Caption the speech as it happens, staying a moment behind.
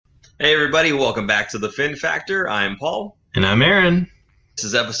Hey everybody, welcome back to the Fin Factor. I'm Paul. And I'm Aaron. This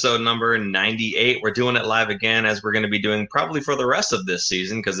is episode number 98. We're doing it live again as we're going to be doing probably for the rest of this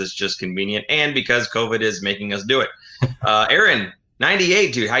season because it's just convenient and because COVID is making us do it. Aaron,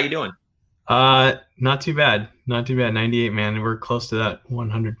 98, dude, how you doing? Not too bad. Not too bad. 98, man. We're close to that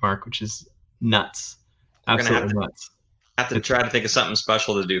 100 mark, which is nuts. Absolutely nuts. Have to try to think of something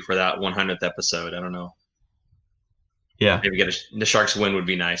special to do for that 100th episode. I don't know. Yeah. Maybe get the Sharks win would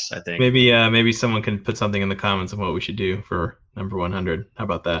be nice, I think. Maybe someone can put something in the comments on what we should do for number 100. How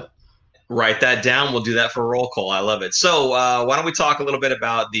about that? Write that down. We'll do that for roll call. I love it. So why don't we talk a little bit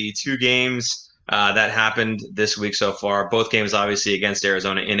about the two games that happened this week so far? Both games, obviously, against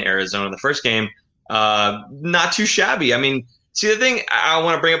Arizona in Arizona. The first game, not too shabby. I mean, see, the thing I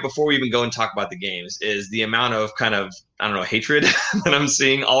want to bring up before we even go and talk about the games is the amount of kind of, I don't know, hatred that I'm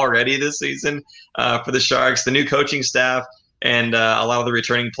seeing already this season for the Sharks, the new coaching staff, and a lot of the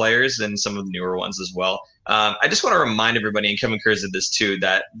returning players and some of the newer ones as well. I just want to remind everybody, and Kevin Kerr did this too,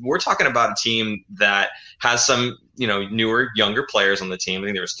 that we're talking about a team that has some, newer, younger players on the team. I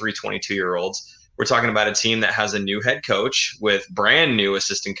think there's 3 22-year-olds. We're talking about a team that has a new head coach with brand new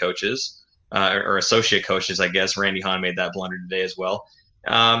assistant coaches. Or associate coaches, I guess. Randy Hahn made that blunder today as well.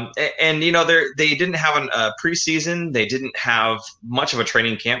 And they didn't have a preseason. They didn't have much of a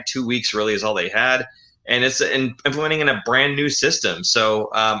training camp. 2 weeks really is all they had. And it's implementing in a brand new system. So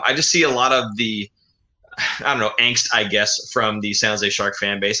I just see a lot of the, angst, I guess, from the San Jose Shark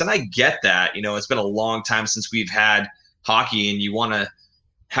fan base. And I get that. It's been a long time since we've had hockey and you want to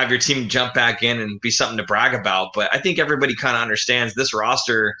have your team jump back in and be something to brag about. But I think everybody kind of understands this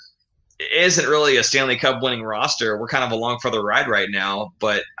roster isn't really a Stanley Cup winning roster. We're kind of along for the ride right now,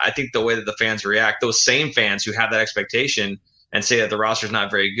 but I think the way that the fans react, those same fans who have that expectation and say that the roster is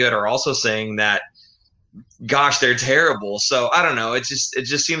not very good are also saying that, gosh, they're terrible. So I don't know. It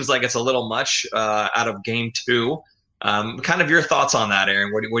just seems like it's a little much out of game 2. Kind of your thoughts on that,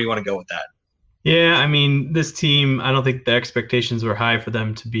 Aaron. Where do you want to go with that? Yeah, I mean, this team, I don't think the expectations were high for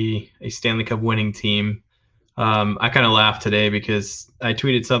them to be a Stanley Cup winning team. I kind of laughed today because I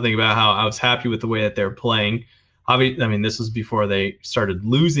tweeted something about how I was happy with the way that they were playing. Obviously, I mean, this was before they started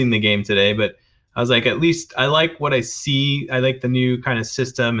losing the game today, but I was like, at least I like what I see. I like the new kind of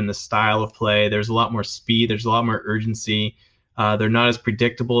system and the style of play. There's a lot more speed. There's a lot more urgency. They're not as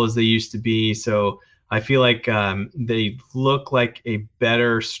predictable as they used to be. So I feel like they look like a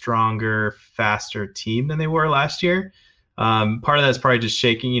better, stronger, faster team than they were last year. Part of that is probably just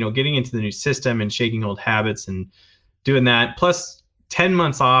shaking, getting into the new system and shaking old habits and doing that. Plus 10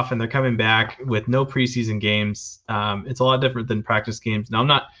 months off and they're coming back with no preseason games. It's a lot different than practice games. Now, I'm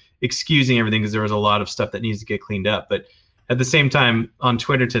not excusing everything because there was a lot of stuff that needs to get cleaned up. But at the same time, on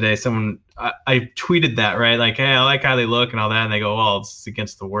Twitter today, I tweeted that, right? Like, hey, I like how they look and all that. And they go, well, it's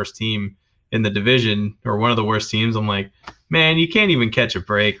against the worst team in the division or one of the worst teams. I'm like, man, you can't even catch a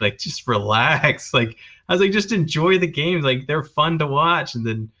break. Like, just relax. Like, I was like, just enjoy the games. Like, they're fun to watch. And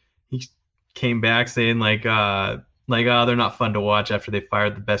then he came back saying oh, they're not fun to watch after they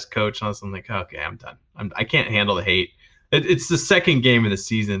fired the best coach. And I'm like, okay, I'm done. I can't handle the hate. It's the second game of the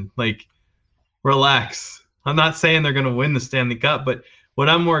season. Like, relax. I'm not saying they're going to win the Stanley Cup, but what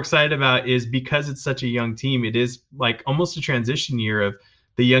I'm more excited about is because it's such a young team, it is like almost a transition year of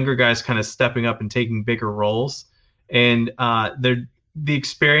the younger guys kind of stepping up and taking bigger roles. And the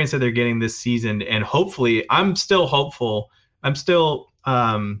experience that they're getting this season, and hopefully, I'm still hopeful. I'm still,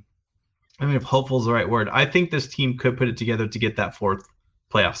 I mean, if hopeful is the right word, I think this team could put it together to get that 4th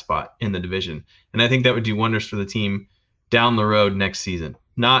playoff spot in the division. And I think that would do wonders for the team down the road next season.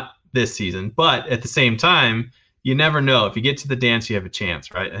 Not this season, but at the same time, you never know. If you get to the dance, you have a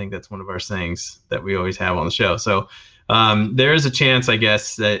chance, right? I think that's one of our sayings that we always have on the show. So there is a chance, I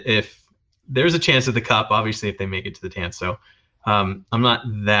guess, that if there's a chance at the Cup, obviously, if they make it to the dance. So I'm not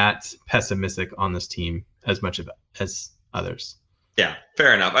that pessimistic on this team as much as others. Yeah,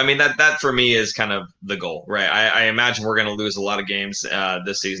 fair enough. I mean, that for me is kind of the goal, right? I imagine we're going to lose a lot of games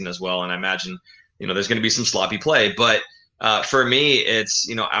this season as well. And I imagine, there's going to be some sloppy play. But for me, it's,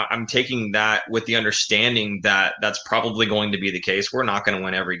 I'm taking that with the understanding that that's probably going to be the case. We're not going to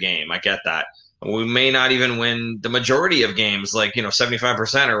win every game. I get that. We may not even win the majority of games, like,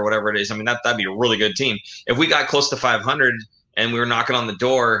 75% or whatever it is. I mean, that'd be a really good team. If we got close to 500 and we were knocking on the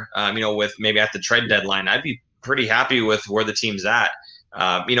door, with maybe at the trade deadline, I'd be pretty happy with where the team's at.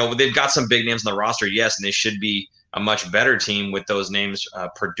 They've got some big names on the roster, yes, and they should be a much better team with those names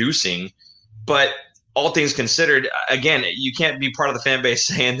producing. But all things considered, again, you can't be part of the fan base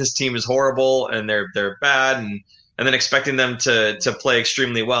saying this team is horrible and they're bad and then expecting them to play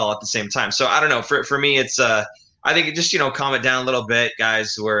extremely well at the same time. So I don't know. For me, it's I think just calm it down a little bit,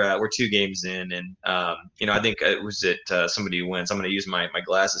 guys. We're 2 games in, and I think somebody wins. I'm going to use my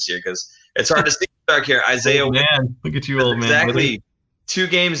glasses here because it's hard to see dark here. Isaiah, old man, look at you, old man. Exactly. 2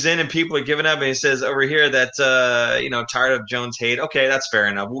 games in, and people are giving up. And he says over here that tired of Jones' hate. Okay, that's fair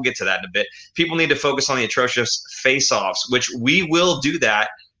enough. We'll get to that in a bit. People need to focus on the atrocious face-offs, which we will do that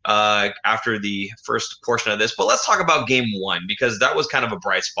after the first portion of this. But let's talk about game 1 because that was kind of a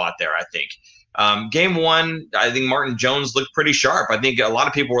bright spot there, I think. Game 1, I think Martin Jones looked pretty sharp. I think a lot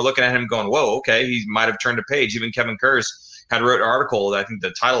of people were looking at him going, whoa, okay, he might have turned a page. Even Kevin Kurz had wrote an article. I think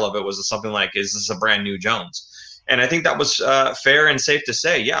the title of it was something like, is this a brand new Jones? And I think that was fair and safe to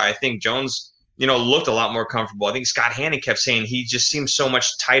say. Yeah, I think Jones, looked a lot more comfortable. I think Scott Hannon kept saying he just seems so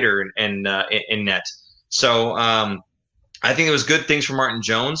much tighter in net. So I think it was good things for Martin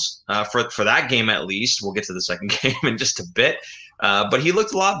Jones for that game at least. We'll get to the second game in just a bit. But he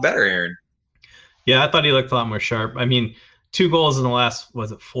looked a lot better, Aaron. Yeah, I thought he looked a lot more sharp. I mean, 2 goals in the last,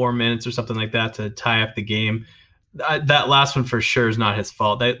 4 minutes or something like that to tie up the game. That last one for sure is not his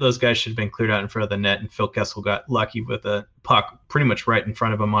fault. Those guys should have been cleared out in front of the net, and Phil Kessel got lucky with a puck pretty much right in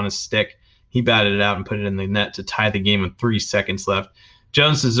front of him on his stick. He batted it out and put it in the net to tie the game with 3 seconds left.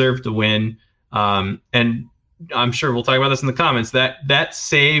 Jones deserved to win, and I'm sure we'll talk about this in the comments. That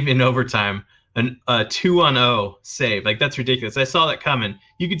save in overtime, a 2-on-0 save, like that's ridiculous. I saw that coming.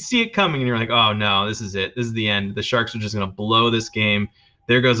 You could see it coming, and you're like, oh no, this is it. This is the end. The Sharks are just going to blow this game.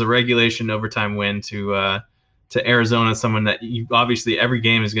 There goes a regulation overtime win to Arizona, someone that obviously every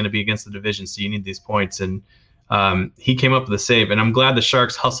game is going to be against the division, so you need these points. And he came up with a save, and I'm glad the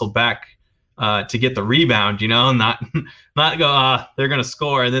Sharks hustled back to get the rebound, not go, they're going to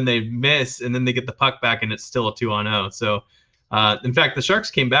score, and then they miss, and then they get the puck back, and it's still a 2-on-0. So, in fact, the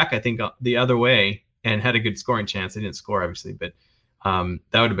Sharks came back, I think, the other way and had a good scoring chance. They didn't score, obviously, but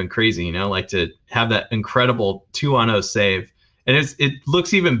that would have been crazy, like to have that incredible 2-on-0 save. And it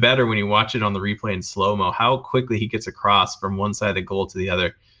looks even better when you watch it on the replay in slow-mo, how quickly he gets across from one side of the goal to the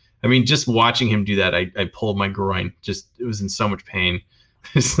other. I mean, just watching him do that, I pulled my groin. It was in so much pain.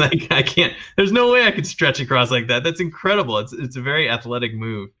 It's like, there's no way I could stretch across like that. That's incredible. It's a very athletic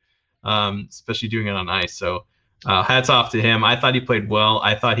move, especially doing it on ice. So hats off to him. I thought he played well.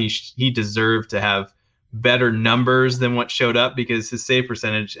 I thought he deserved to have better numbers than what showed up because his save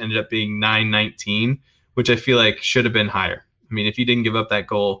percentage ended up being .919, which I feel like should have been higher. I mean, if he didn't give up that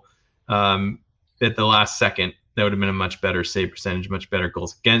goal at the last second, that would have been a much better save percentage, much better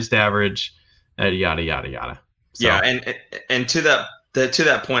goals against average, yada, yada, yada. So, yeah, and to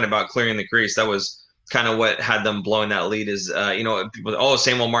that point about clearing the crease, that was kind of what had them blowing that lead is, people,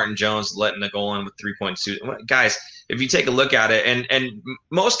 same old Martin Jones letting the goal in with 3.2. Guys, if you take a look at it, and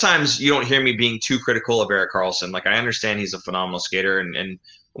most times you don't hear me being too critical of Erik Karlsson. Like, I understand he's a phenomenal skater and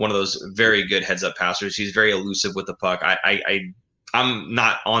one of those very good heads-up passers. He's very elusive with the puck. I'm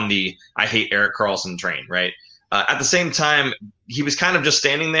not on the I hate Erik Karlsson train, right? At the same time, he was kind of just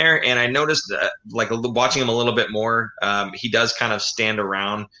standing there, and I noticed, watching him a little bit more, he does kind of stand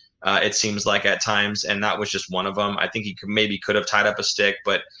around, it seems like at times, and that was just one of them. I think he could have tied up a stick,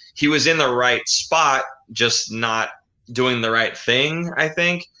 but he was in the right spot, just not doing the right thing, I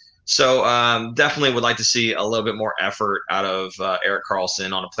think. So definitely would like to see a little bit more effort out of Erik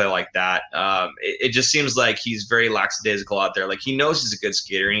Karlsson on a play like that. It just seems like he's very lackadaisical out there. Like, he knows he's a good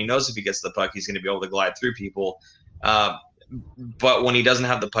skater, and he knows if he gets the puck, he's going to be able to glide through people. But when he doesn't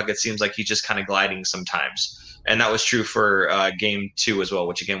have the puck, it seems like he's just kind of gliding sometimes. And that was true for game 2 as well,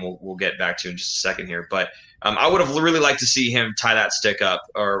 which, again, we'll get back to in just a second here. But I would have really liked to see him tie that stick up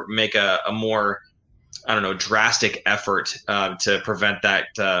or make a more – drastic effort to prevent that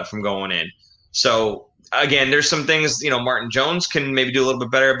from going in. So again, there's some things, Martin Jones can maybe do a little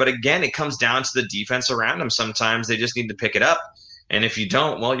bit better, but again, it comes down to the defense around him. Sometimes they just need to pick it up. And if you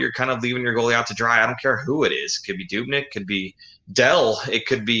don't, well, you're kind of leaving your goalie out to dry. I don't care who it is. It could be Dubnyk, could be Dell. It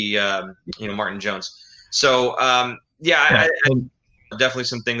could be, Martin Jones. So I definitely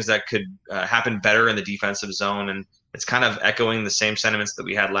some things that could happen better in the defensive zone. And it's kind of echoing the same sentiments that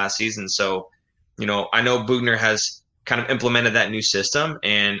we had last season. So, I know Bugner has kind of implemented that new system,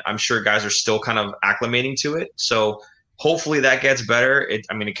 and I'm sure guys are still kind of acclimating to it. So hopefully that gets better. It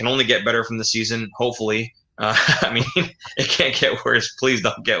can only get better from the season, hopefully. It can't get worse. Please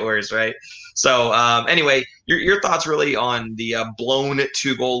don't get worse, right? So anyway, your thoughts really on the blown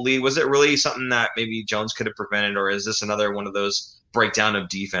 2-goal lead. Was it really something that maybe Jones could have prevented, or is this another one of those breakdown of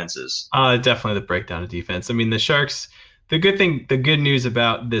defenses? Definitely the breakdown of defense. I mean, the Sharks – the good news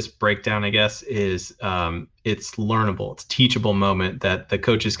about this breakdown, I guess, is it's learnable. It's a teachable moment that the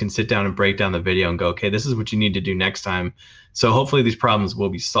coaches can sit down and break down the video and go, okay, this is what you need to do next time. So hopefully these problems will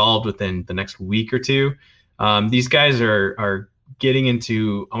be solved within the next week or two. These guys are getting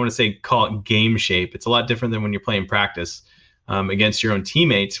into, I want to say, call it game shape. It's a lot different than when you're playing practice against your own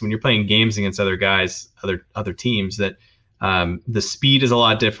teammates. When you're playing games against other guys, other teams, that the speed is a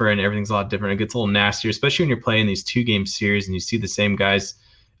lot different. Everything's a lot different. It gets a little nastier, especially when you're playing these 2-game series and you see the same guys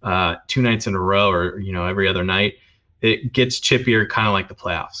 2 nights in a row, or every other night. It gets chippier, kind of like the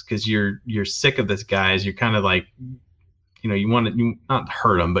playoffs, because you're sick of this guys. You're kind of like, you want to not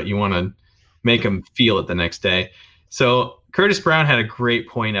hurt them, but you want to make them feel it the next day. So Curtis Brown had a great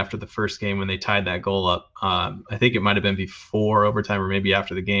point after the first game when they tied that goal up. I think it might have been before overtime or maybe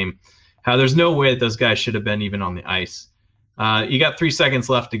after the game. How there's no way that those guys should have been even on the ice. You got 3 seconds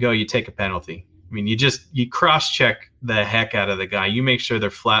left to go. You take a penalty. I mean, you cross-check the heck out of the guy. You make sure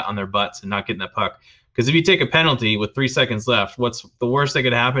they're flat on their butts and not getting the puck. Because if you take a penalty with 3 seconds left, what's the worst that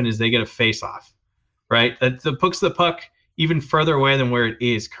could happen is they get a face-off, right? That puts the puck even further away than where it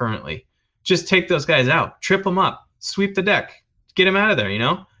is currently. Just take those guys out, trip them up, sweep the deck, get them out of there.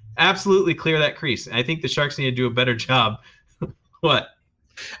 Absolutely clear that crease. I think the Sharks need to do a better job. What?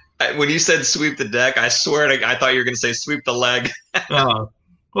 When you said sweep the deck, I swear I thought you were going to say sweep the leg. Oh,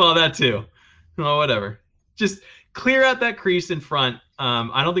 well, that too. Well, whatever. Just clear out that crease in front.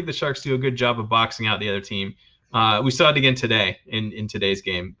 I don't think the Sharks do a good job of boxing out the other team. We saw it again today in today's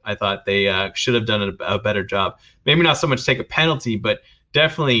game. I thought they should have done a better job. Maybe not so much take a penalty, but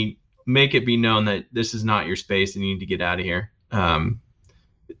definitely make it be known that this is not your space and you need to get out of here. And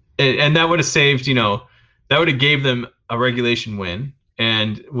that would have saved, that would have gave them a regulation win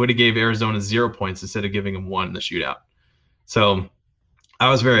and would have gave Arizona 0 points instead of giving them 1 in the shootout. So I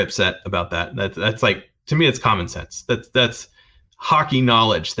was very upset about that. That's like, to me, it's common sense. That's hockey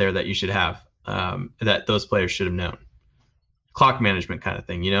knowledge there that you should have, that those players should have known. Clock management kind of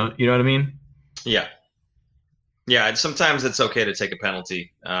thing, you know what I mean? Yeah. Yeah, and sometimes it's okay to take a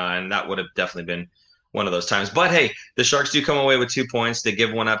penalty, and that would have definitely been one of those times. But hey, the Sharks do come away with 2 points. They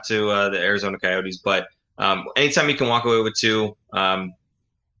give one up to the Arizona Coyotes. But anytime you can walk away with 2,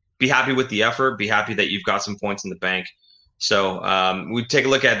 be happy with the effort. Be happy that you've got some points in the bank. So we take a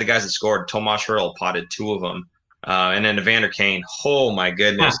look at the guys that scored. Tomas Hertl potted 2 of them. And then Evander Kane. Oh, my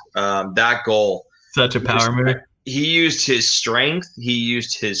goodness. That goal. Such a power move. He used his strength. He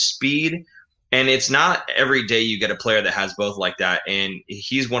used his speed. And it's not every day you get a player that has both like that. And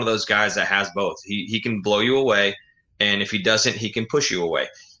he's one of those guys that has both. He can blow you away. And if he doesn't, he can push you away.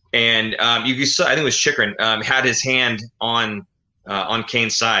 And you saw, I think it was Chikrin, had his hand on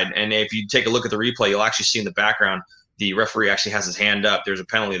Kane's side. And if you take a look at the replay, you'll actually see in the background, the referee actually has his hand up. There's a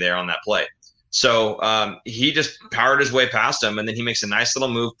penalty there on that play. So he just powered his way past him. And then he makes a nice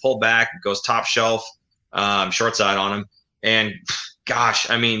little move, pull back, goes top shelf, short side on him. And gosh,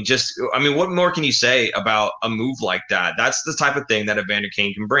 what more can you say about a move like that? That's the type of thing that Evander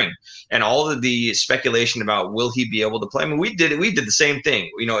Kane can bring. And all of the speculation about will he be able to play? I mean, we did the same thing.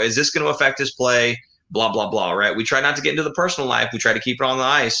 Is this going to affect his play? Blah, blah, blah, right? We try not to get into the personal life. We try to keep it on the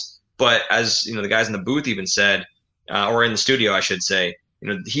ice. But as the guys in the booth even said, or in the studio, I should say,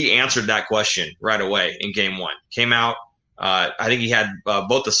 he answered that question right away in game 1. Came out. I think he had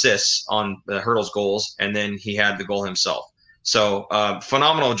both assists on the Hertl's goals, and then he had the goal himself. So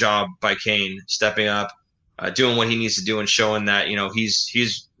phenomenal job by Kane, stepping up, doing what he needs to do, and showing that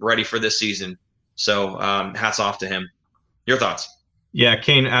he's ready for this season. So hats off to him. Your thoughts? Yeah,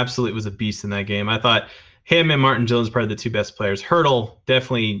 Kane absolutely was a beast in that game. I thought him and Martin Jones probably the 2 best players. Hertl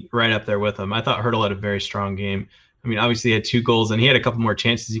definitely right up there with him. I thought Hertl had a very strong game. I mean, obviously he had 2 goals, and he had a couple more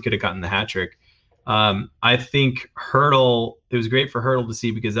chances. He could have gotten the hat trick. I think Hertl, it was great for Hertl to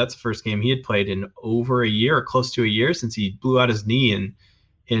see, because that's the first game he had played in over a year, or close to a year, since he blew out his knee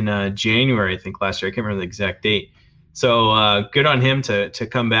in January, I think, last year. I can't remember the exact date. So good on him to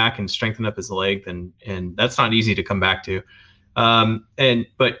come back and strengthen up his leg, and that's not easy to come back to.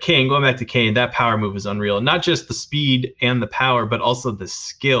 But Kane, going back to Kane, that power move is unreal. Not just the speed and the power, but also the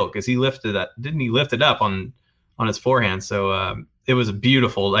skill, because he lifted that. Didn't he lift it up on his forehand? So it was a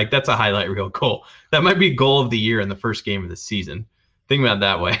beautiful, that's a highlight reel goal. That might be goal of the year in the first game of the season. Think about it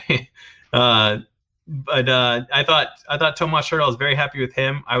that way. But I thought Tomas Hertl, I was very happy with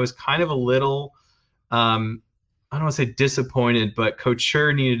him. I was kind of a little, I don't want to say disappointed, but Coach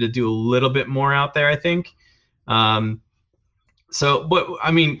Schur needed to do a little bit more out there, I think. So what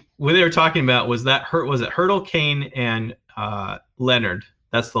they were talking about was it Hertl, Kane, and Leonard?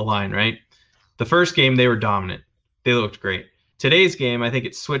 That's the line, right? The first game they were dominant. They looked great. Today's game, I think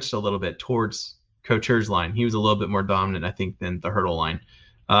it switched a little bit towards Coach Schur's line. He was a little bit more dominant, I think, than the Hertl line.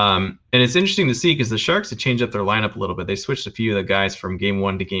 And it's interesting to see, because the Sharks had changed up their lineup a little bit. They switched a few of the guys from game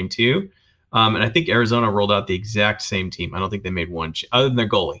 1 to game 2. And I think Arizona rolled out the exact same team. I don't think they made one other than their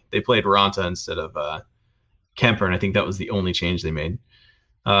goalie. They played Ranta instead of Kemper, and I think that was the only change they made.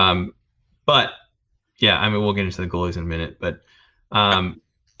 But yeah, I mean, we'll get into the goalies in a minute, but I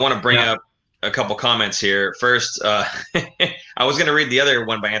want to bring yeah, up a couple comments here. First, I was going to read the other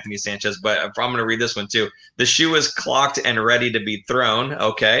one by Anthony Sanchez, but I'm going to read this one too. The shoe is clocked and ready to be thrown.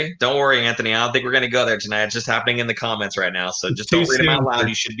 Okay. Don't worry, Anthony. I don't think we're going to go there tonight. It's just happening in the comments right now. So just too don't read them out soon loud. for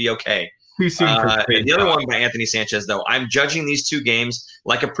You should be okay. too soon for And trade the other talk. one by Anthony Sanchez, though, I'm judging these two games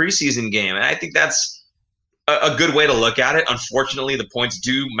like a preseason game. And I think that's a good way to look at it. Unfortunately, the points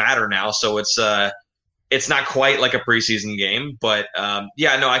do matter now. So it's not quite like a preseason game, but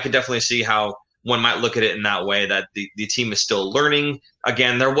yeah, no, I could definitely see how one might look at it in that way, that the team is still learning.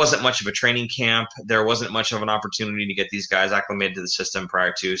 Again, there wasn't much of a training camp. There wasn't much of an opportunity to get these guys acclimated to the system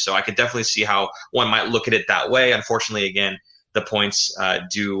prior to. So I could definitely see how one might look at it that way. Unfortunately, again, the points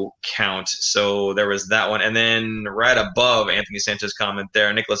do count. So there was that one. And then right above Anthony Sanchez' comment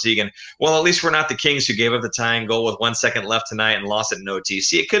there, Nicholas Egan, well, at least we're not the Kings who gave up the tying goal with 1 second left tonight and lost it in OT.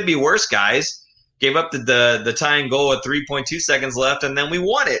 See, it could be worse, guys. Gave up the tying goal with 3.2 seconds left, and then we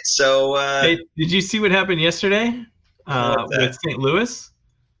won it. So, Hey, did you see what happened yesterday with St. Louis?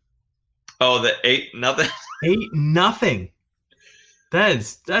 Oh, the 8-0. 8-0.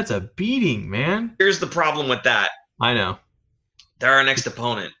 That's a beating, man. Here's the problem with that. I know. They're our next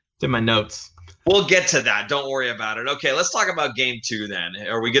opponent. It's in my notes. We'll get to that. Don't worry about it. Okay, let's talk about game 2 then.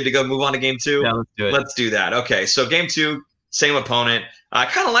 Are we good to go move on to game 2? Yeah, let's do it. Let's do that. Okay, so game 2, same opponent. I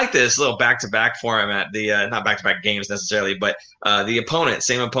kind of like this little back-to-back format. The not back-to-back games necessarily, but the opponent,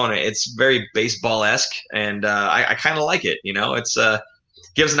 same opponent. It's very baseball-esque, and I kind of like it. You know, it's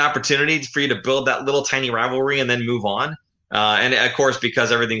gives an opportunity for you to build that little tiny rivalry and then move on. And of course,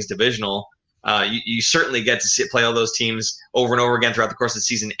 because everything's divisional, you certainly get to play all those teams over and over again throughout the course of the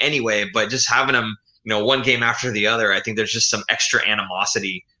season anyway. But just having them, one game after the other, I think there's just some extra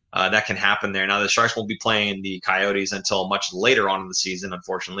animosity that can happen there. Now, the Sharks won't be playing the Coyotes until much later on in the season,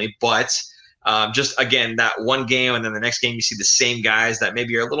 unfortunately. But just, again, that one game and then the next game you see the same guys that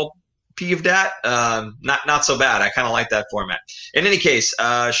maybe you're a little peeved at. Not so bad. I kind of like that format. In any case,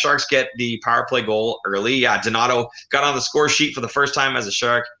 Sharks get the power play goal early. Yeah, Donato got on the score sheet for the first time as a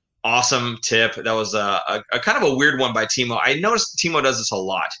Shark. Awesome tip. That was a kind of a weird one by Timo. I noticed Timo does this a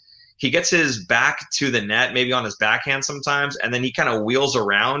lot. He gets his back to the net, maybe on his backhand sometimes, and then he kind of wheels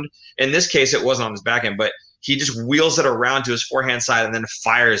around. In this case, it wasn't on his backhand, but he just wheels it around to his forehand side and then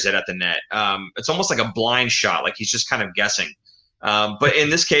fires it at the net. It's almost like a blind shot, like he's just kind of guessing. But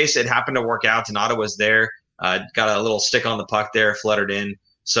in this case, it happened to work out. Donato was there, got a little stick on the puck there, fluttered in.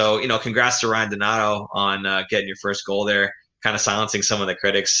 So, congrats to Ryan Donato on getting your first goal there, kind of silencing some of the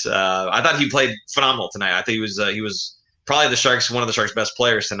critics. I thought he played phenomenal tonight. I think he was probably one of the Sharks' best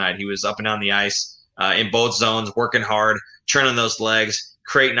players tonight. He was up and down the ice in both zones, working hard, churning those legs,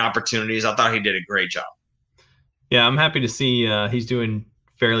 creating opportunities. I thought he did a great job. Yeah, I'm happy to see he's doing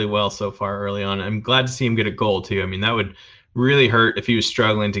fairly well so far early on. I'm glad to see him get a goal too. I mean, that would really hurt if he was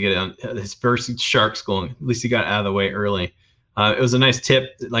struggling to get his first Sharks goal. At least he got out of the way early. It was a nice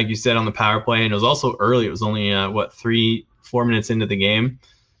tip, like you said, on the power play, and it was also early. It was only 3-4 minutes into the game.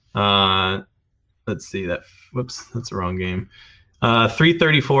 Let's see that. Whoops, that's the wrong game.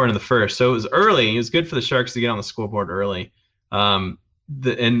 3:34 into the first, so it was early. It was good for the Sharks to get on the scoreboard early.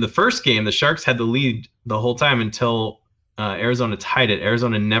 In the first game, the Sharks had the lead the whole time until Arizona tied it.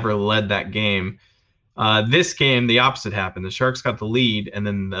 Arizona never led that game. This game, the opposite happened. The Sharks got the lead, and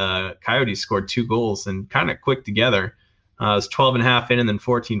then the Coyotes scored 2 goals and kind of quick together. It was 12 and a half in and then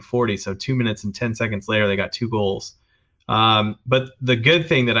 14:40, so 2 minutes and 10 seconds later, they got 2 goals. But the good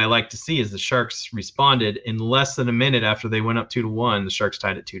thing that I like to see is the Sharks responded in less than a minute after they went up 2-1. The Sharks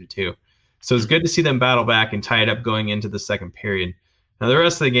tied it 2-2. So it's good to see them battle back and tie it up going into the second period. Now, the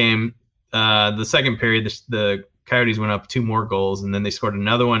rest of the game, the second period, the Coyotes went up 2 more goals, and then they scored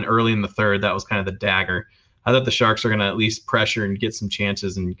another one early in the third. That was kind of the dagger. I thought the Sharks are going to at least pressure and get some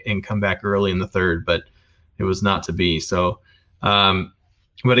chances and come back early in the third, but it was not to be. So,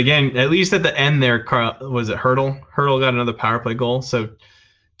 but again, at least at the end there, was it Hurdle? Hurdle got another power play goal. So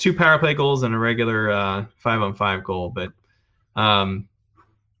 2 power play goals and a regular 5-on-5 goal. But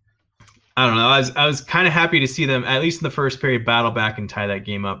I don't know. I was kind of happy to see them, at least in the first period, battle back and tie that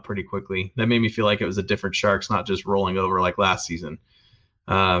game up pretty quickly. That made me feel like it was a different Sharks, not just rolling over like last season.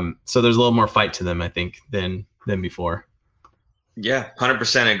 So there's a little more fight to them, I think, than before. Yeah,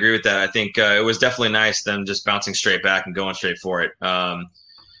 100% agree with that. I think it was definitely nice them just bouncing straight back and going straight for it.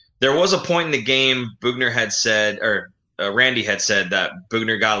 There was a point in the game Bugner had said, or Randy had said, that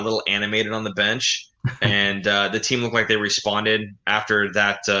Bugner got a little animated on the bench, and the team looked like they responded after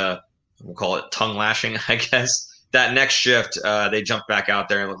that. We'll call it tongue lashing, I guess. That next shift, they jumped back out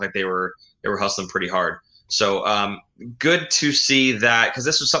there and looked like they were hustling pretty hard. So good to see that, because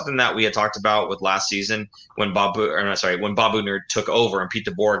this was something that we had talked about with last season when when Bob Bugner took over and Pete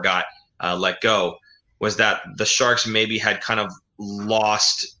DeBoer got let go, was that the Sharks maybe had kind of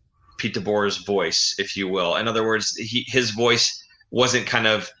lost Pete DeBoer's voice, if you will. In other words, his voice wasn't kind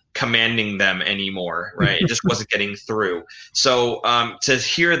of commanding them anymore, right? It just wasn't getting through. So to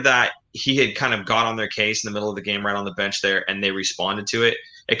hear that he had kind of got on their case in the middle of the game, right on the bench there, and they responded to it,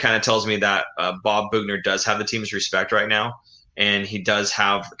 it kind of tells me that Bob Bugner does have the team's respect right now, and he does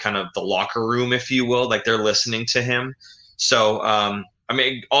have kind of the locker room, if you will, like they're listening to him. So, I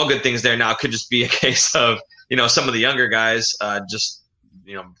mean, all good things there. Now it could just be a case of, some of the younger guys just,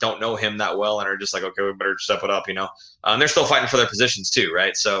 don't know him that well and are just like, okay, we better step it up, and they're still fighting for their positions too,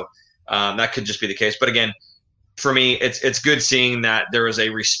 right? So that could just be the case. But again, for me, it's good seeing that there was a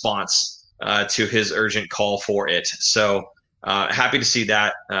response to his urgent call for it. So happy to see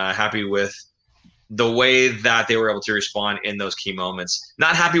that. Happy with the way that they were able to respond in those key moments.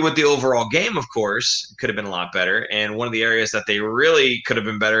 Not happy with the overall game, of course. Could have been a lot better. And one of the areas that they really could have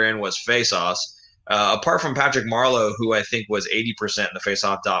been better in was faceoffs. Apart from Patrick Marleau, who I think was 80% in the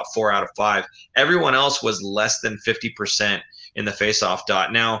faceoff dot, 4 out of 5, everyone else was less than 50% in the faceoff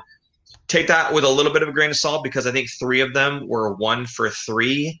dot. Now, take that with a little bit of a grain of salt, because I think 3 of them were 1 for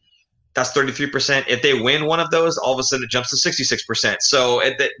 3. That's 33%. If they win one of those, all of a sudden it jumps to 66%. So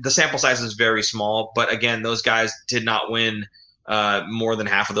the sample size is very small. But again, those guys did not win more than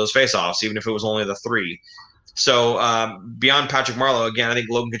half of those faceoffs, even if it was only the 3. So beyond Patrick Marleau, again, I think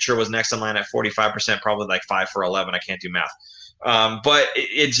Logan Couture was next in line at 45%, probably like 5 for 11. I can't do math. But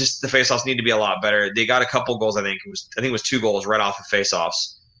it just, the faceoffs need to be a lot better. They got a couple goals. I think it was 2 goals right off of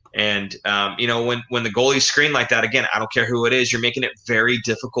faceoffs. And, when the goalie screen like that, again, I don't care who it is, you're making it very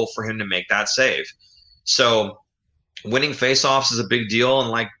difficult for him to make that save. So winning faceoffs is a big deal. And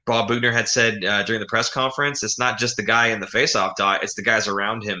like Bob Bugner had said during the press conference, it's not just the guy in the faceoff dot, it's the guys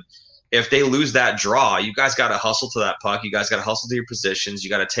around him. If they lose that draw, you guys got to hustle to that puck. You guys got to hustle to your positions. You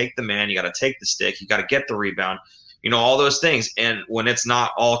got to take the man. You got to take the stick. You got to get the rebound, all those things. And when it's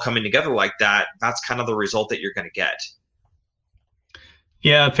not all coming together like that, that's kind of the result that you're going to get.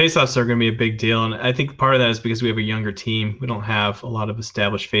 Yeah, faceoffs are going to be a big deal, and I think part of that is because we have a younger team. We don't have a lot of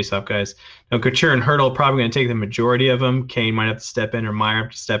established faceoff guys. Now, Couture and Hertl are probably going to take the majority of them. Kane might have to step in, or Meyer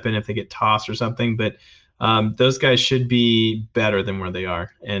have to step in if they get tossed or something, but those guys should be better than where they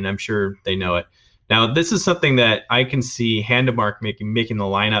are, and I'm sure they know it. Now, this is something that I can see Handemark making the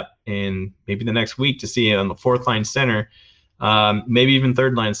lineup in maybe the next week to see on the 4th-line center, maybe even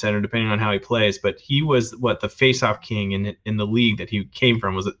 3rd-line center, depending on how he plays. But he was the face-off king in the league that he came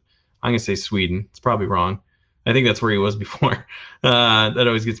from. Was it? I'm gonna say Sweden. It's probably wrong. I think that's where he was before. That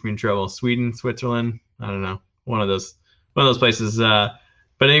always gets me in trouble. Sweden, Switzerland. I don't know. One of those places. But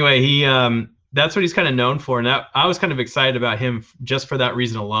anyway, that's what he's kind of known for. And I was kind of excited about him just for that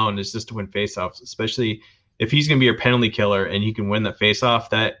reason alone, is just to win faceoffs, especially if he's going to be your penalty killer and you can win the faceoff.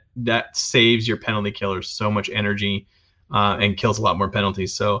 That saves your penalty killer so much energy. And kills a lot more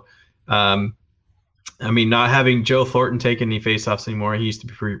penalties. So, not having Joe Thornton take any faceoffs anymore, he used to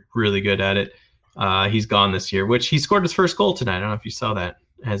be really good at it. He's gone this year, which he scored his first goal tonight. I don't know if you saw that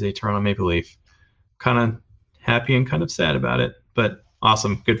as a Toronto Maple Leaf. Kind of happy and kind of sad about it, but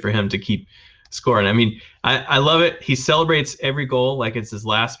awesome. Good for him to keep scoring. I love it. He celebrates every goal like it's his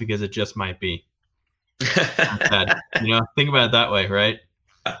last, because it just might be. Sad. Think about it that way, right?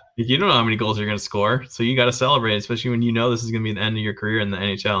 You don't know how many goals you're going to score, so you got to celebrate, especially when this is going to be the end of your career in the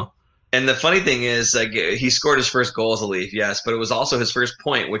NHL. And the funny thing is, like, he scored his first goal as a Leaf, yes, but it was also his first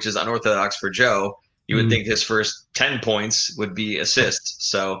point, which is unorthodox for Joe. You would think his first 10 points would be assists.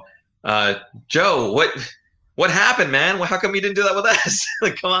 So, Joe, what happened, man? How come you didn't do that with us?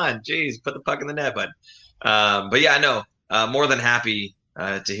 Like, come on, geez, put the puck in the net, bud. But yeah, no, more than happy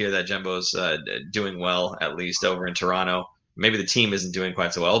to hear that Jumbo's doing well, at least over in Toronto. Maybe the team isn't doing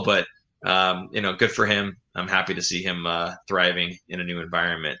quite so well, but good for him. I'm happy to see him thriving in a new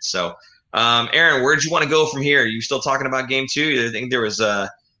environment. So, Aaron, where did you want to go from here? Are you still talking about game 2? I think there was real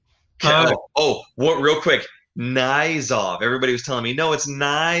quick, Nizov. Everybody was telling me, no, it's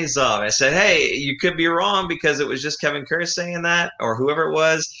Nizov. I said, hey, you could be wrong, because it was just Kevin Kerr saying that, or whoever it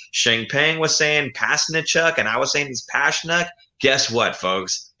was. Sheng Peng was saying Pasnichuk, and I was saying it's Pashnuk. Guess what,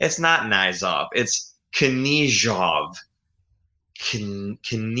 folks? It's not Nizov. It's Knizhov.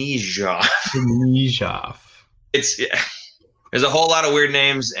 Knizhov. There's a whole lot of weird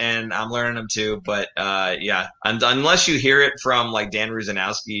names, and I'm learning them too. But yeah, and unless you hear it from like Dan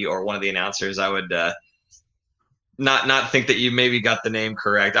Ruzanowski or one of the announcers, I would not think that you maybe got the name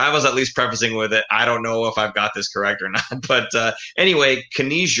correct. I was at least prefacing with it. I don't know if I've got this correct or not. But anyway,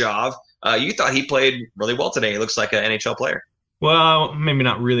 Knizhov You thought he played really well today. He looks like an NHL player. Well, maybe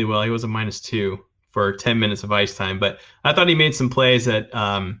not really well. He was a -2 for 10 minutes of ice time, but I thought he made some plays that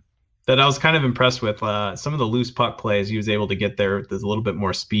I was kind of impressed with. Some of the loose puck plays, he was able to get there. There's a little bit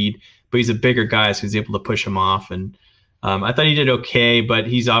more speed, but he's a bigger guy, so he's able to push him off. And I thought he did okay, but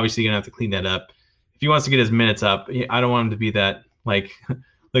he's obviously going to have to clean that up. If he wants to get his minutes up, I don't want him to be that, like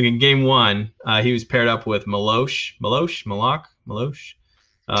in game one, he was paired up with Milosh.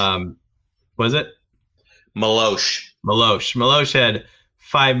 Was it? Milosh had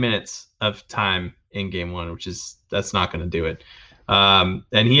 5 minutes of time in game one, that's not going to do it. And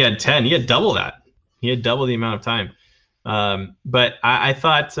he had 10. He had double that. He had double the amount of time. But I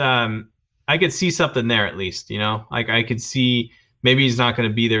thought I could see something there at least. Like I could see maybe he's not going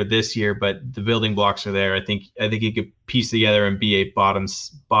to be there this year, but the building blocks are there. I think he could piece together and be a bottom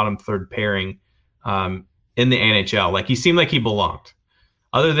third pairing in the NHL. Like he seemed like he belonged.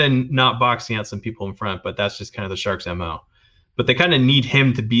 Other than not boxing out some people in front, but that's just kind of the Sharks' MO. But they kind of need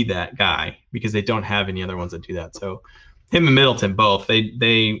him to be that guy because they don't have any other ones that do that. So him and Middleton both,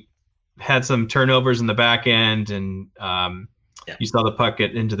 they had some turnovers in the back end, and you saw the puck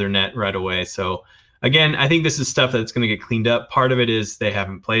get into their net right away. So again, I think this is stuff that's going to get cleaned up. Part of it is they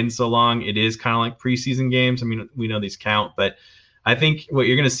haven't played in so long. It is kind of like preseason games. I mean, we know these count, but I think what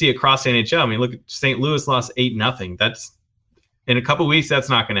you're going to see across the NHL, I mean, look, St. Louis lost 8-0. That's in a couple of weeks, that's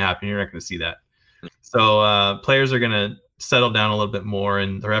not going to happen. You're not going to see that. So players are going to settle down a little bit more,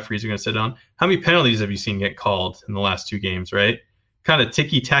 and the referees are going to sit down. How many penalties have you seen get called in the last 2 games, right? Kind of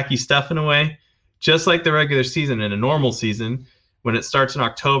ticky-tacky stuff in a way. Just like the regular season, in a normal season, when it starts in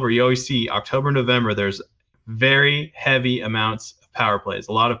October, you always see October, November, there's very heavy amounts of power plays.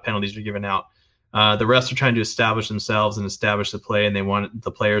 A lot of penalties are given out. The refs are trying to establish themselves and establish the play, and they want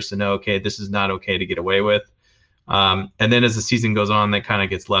the players to know, okay, this is not okay to get away with. And then as the season goes on, that kind of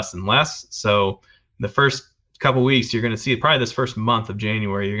gets less and less. So the first couple weeks, you're going to see probably this first month of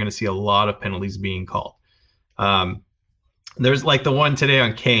January, you're going to see a lot of penalties being called. There's like the one today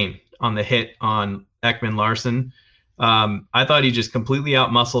on Kane on the hit on Ekman Larson. I thought he just completely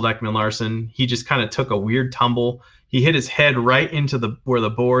outmuscled Ekman Larson. He just kind of took a weird tumble. He hit his head right into where the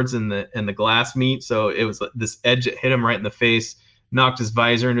boards and the glass meet. So it was this edge that hit him right in the face, knocked his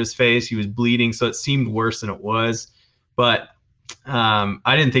visor into his face. He was bleeding, so it seemed worse than it was. But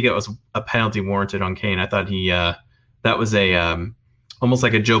I didn't think it was a penalty warranted on Kane. I thought that was a almost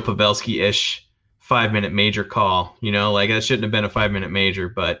like a Joe Pavelski-ish 5-minute major call. Like that shouldn't have been a 5-minute major,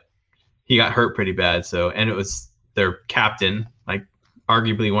 but he got hurt pretty bad. So, and it was their captain, like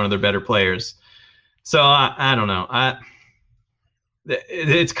arguably one of their better players. So I don't know.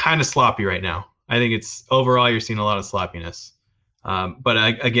 It's kind of sloppy right now. I think it's overall you're seeing a lot of sloppiness. But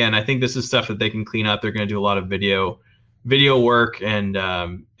again, I think this is stuff that they can clean up. They're going to do a lot of video work, and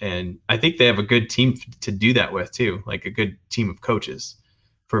I think they have a good team to do that with too, like a good team of coaches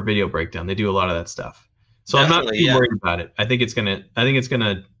for video breakdown. They do a lot of that stuff. So definitely, I'm not too worried about it. I think it's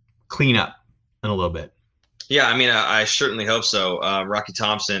gonna clean up in a little bit. Yeah, I mean, I certainly hope so. Rocky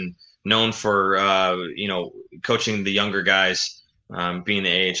Thompson, known for coaching the younger guys, being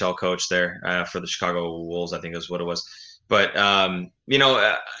the AHL coach there for the Chicago Wolves, I think is what it was. But,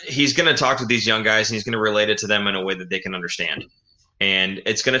 he's going to talk to these young guys and he's going to relate it to them in a way that they can understand. And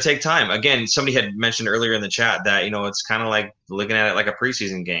it's going to take time. Again, somebody had mentioned earlier in the chat that, it's kind of like looking at it like a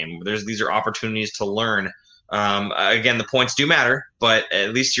preseason game. These are opportunities to learn. Again, the points do matter, but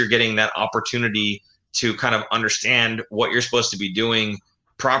at least you're getting that opportunity to kind of understand what you're supposed to be doing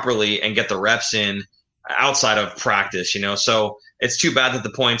properly and get the reps in outside of practice, So it's too bad that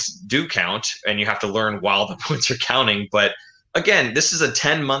the points do count and you have to learn while the points are counting. But again, this is a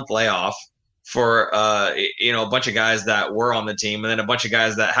 10-month layoff for a bunch of guys that were on the team, and then a bunch of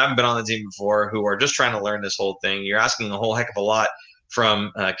guys that haven't been on the team before who are just trying to learn this whole thing. You're asking a whole heck of a lot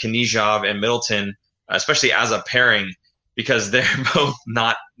from Knizhov and Middleton, especially as a pairing, because they're both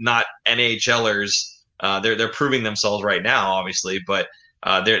not NHLers. They're proving themselves right now, obviously, but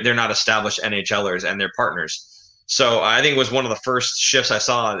they're not established NHLers, and they're partners. So I think it was one of the first shifts I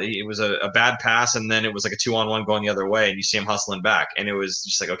saw. It was a bad pass, and then it was like a 2-on-1 going the other way, and you see him hustling back. And it was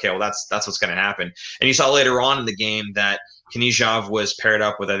just like, okay, well, that's what's going to happen. And you saw later on in the game that Knizhov was paired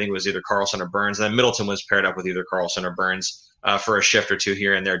up with, I think it was either Carlson or Burns, and then Middleton was paired up with either Carlson or Burns for a shift or two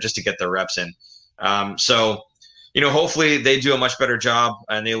here and there just to get their reps in. So hopefully they do a much better job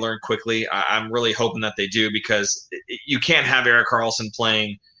and they learn quickly. I'm really hoping that they do, because you can't have Erik Karlsson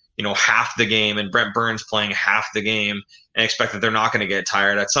playing half the game and Brent Burns playing half the game and expect that they're not going to get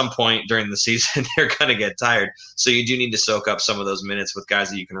tired. At some point during the season, they're going to get tired. So you do need to soak up some of those minutes with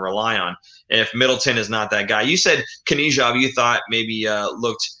guys that you can rely on. If Middleton is not that guy, you said Knizhov, you thought maybe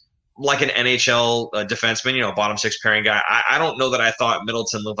looked like an NHL defenseman, bottom six pairing guy. I don't know that I thought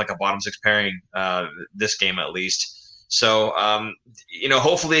Middleton looked like a bottom six pairing this game at least. So,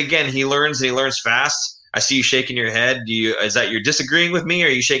 hopefully again he learns and he learns fast. I see you shaking your head. Is that you're disagreeing with me, or are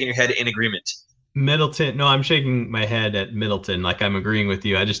you shaking your head in agreement? Middleton. No, I'm shaking my head at Middleton. Like I'm agreeing with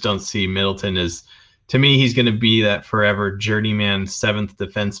you. I just don't see Middleton as. To me, he's going to be that forever journeyman seventh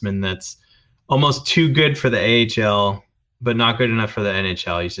defenseman that's almost too good for the AHL, but not good enough for the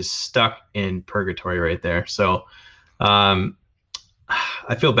NHL. He's just stuck in purgatory right there. So I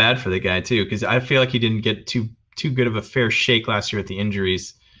feel bad for the guy too, because I feel like he didn't get too good of a fair shake last year with the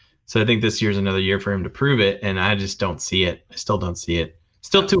injuries. So I think this year's another year for him to prove it, and I just don't see it. I still don't see it.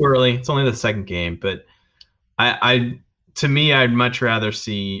 Still too early. It's only the second game, but to me, I'd much rather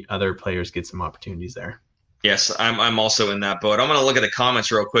see other players get some opportunities there. Yes, I'm also in that boat. I'm going to look at the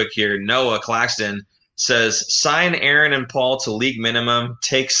comments real quick here. Noah Claxton says, sign Aaron and Paul to league minimum,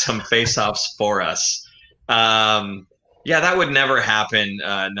 take some faceoffs for us. Yeah, that would never happen,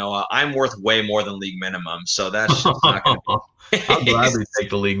 Noah. I'm worth way more than league minimum, so that's just not going to I'll gladly take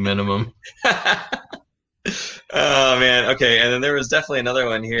the league minimum. Oh man, okay. And then there was definitely another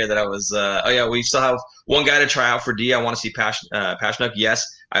one here that I was. We still have one guy to try out for D. I want to see Pashnuk. Yes,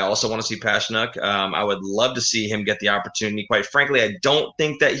 I also want to see Pashnuk. I would love to see him get the opportunity. Quite frankly, I don't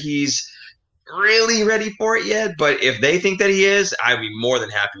think that he's really ready for it yet. But if they think that he is, I'd be more than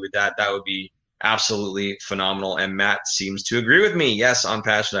happy with that. That would be absolutely phenomenal. And Matt seems to agree with me. Yes, on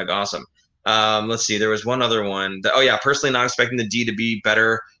Pashnuk. Awesome. Let's see. There was one other one. Personally not expecting the D to be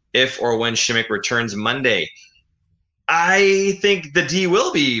better if or when Šimik returns Monday. I think the D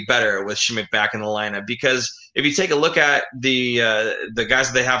will be better with Šimik back in the lineup, because if you take a look at the guys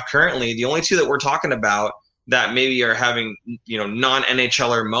that they have currently, the only two that we're talking about that maybe are having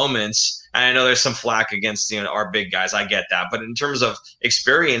non-NHLer moments, and I know there's some flack against our big guys, I get that, but in terms of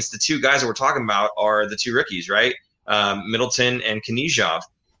experience, the two guys that we're talking about are the two rookies, right? Middleton and Knizhov.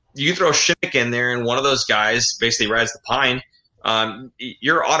 You throw Šimik in there, and one of those guys basically rides the pine.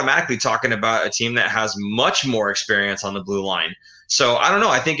 You're automatically talking about a team that has much more experience on the blue line. So I don't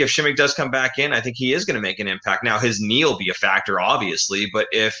know. I think if Šimik does come back in, I think he is going to make an impact. Now, his knee will be a factor, obviously, but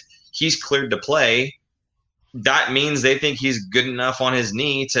if he's cleared to play, that means they think he's good enough on his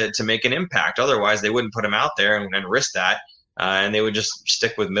knee to make an impact. Otherwise, they wouldn't put him out there and risk that. And they would just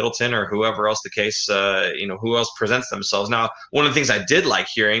stick with Middleton or whoever else the case, who else presents themselves. Now, one of the things I did like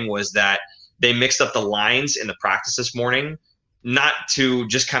hearing was that they mixed up the lines in the practice this morning, not to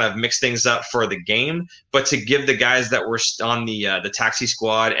just kind of mix things up for the game, but to give the guys that were on the taxi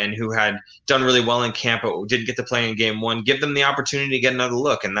squad and who had done really well in camp but didn't get to play in game one, give them the opportunity to get another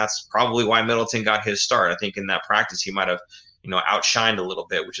look. And that's probably why Middleton got his start. I think in that practice he might have, outshined a little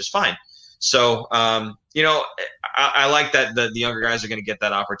bit, which is fine. So, I like that the younger guys are going to get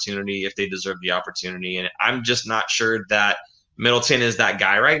that opportunity if they deserve the opportunity. And I'm just not sure that Middleton is that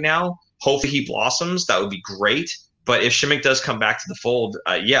guy right now. Hopefully he blossoms. That would be great. But if Šimik does come back to the fold,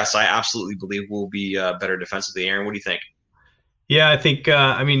 yes, I absolutely believe we'll be better defensively. Aaron, what do you think? Yeah, I think,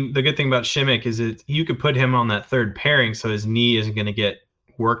 the good thing about Šimik is that you could put him on that third pairing so his knee isn't going to get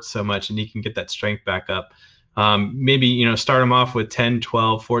worked so much and he can get that strength back up. Maybe, start him off with 10,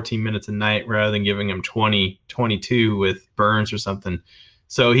 12, 14 minutes a night rather than giving him 20, 22 with Burns or something.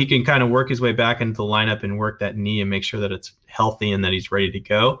 So he can kind of work his way back into the lineup and work that knee and make sure that it's healthy and that he's ready to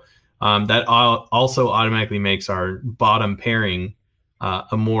go. That also automatically makes our bottom pairing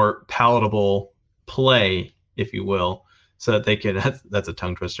a more palatable play, if you will, so that they can. That's a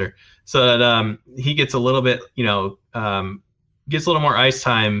tongue twister. So that he gets a little bit, gets a little more ice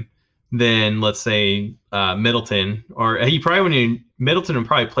time than, let's say, Middleton. Or Middleton would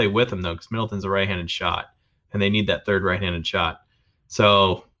probably play with him though, because Middleton's a right-handed shot, and they need that third right-handed shot.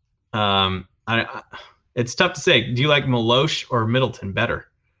 So it's tough to say. Do you like Miloš or Middleton better?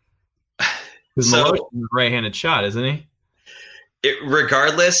 Because Miloš is a right-handed shot, isn't he?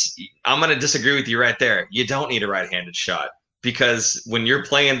 Regardless, I'm going to disagree with you right there. You don't need a right-handed shot, because when you're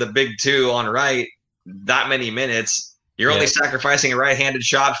playing the big two on right that many minutes, you're only sacrificing a right-handed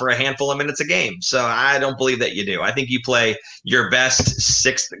shot for a handful of minutes a game. So I don't believe that you do. I think you play your best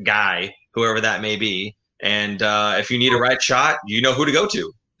sixth guy, whoever that may be. And if you need a right shot, you know who to go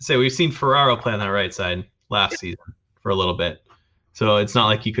to. So we've seen Ferraro play on that right side last season for a little bit. So it's not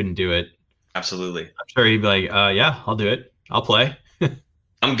like he couldn't do it. Absolutely. I'm sure he'd be like, yeah, I'll do it. I'll play.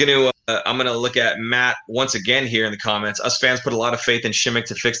 I'm gonna look at Matt once again here in the comments. Us fans put a lot of faith in Šimik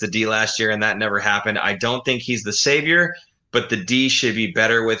to fix the D last year, and that never happened. I don't think he's the savior, but the D should be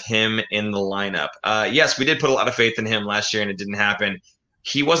better with him in the lineup. Yes, we did put a lot of faith in him last year, and it didn't happen.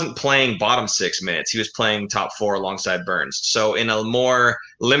 he wasn't playing bottom 6 minutes. He was playing top 4 alongside Burns. So in a more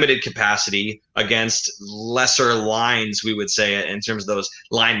limited capacity against lesser lines, we would say in terms of those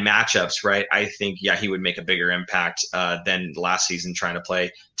line matchups, right? I think, yeah, he would make a bigger impact than last season trying to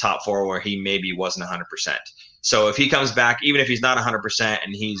play top 4 where he maybe wasn't 100%. So if he comes back, even if he's not 100%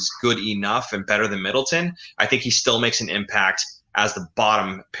 and he's good enough and better than Middleton, I think he still makes an impact as the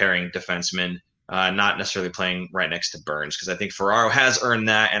bottom pairing defenseman. Not necessarily playing right next to Burns, because I think Ferraro has earned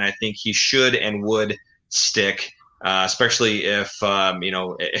that, and I think he should and would stick, especially if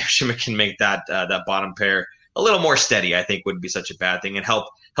if Schmidt can make that bottom pair a little more steady. I think wouldn't be such a bad thing, and help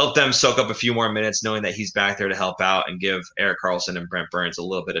them soak up a few more minutes, knowing that he's back there to help out and give Erik Karlsson and Brent Burns a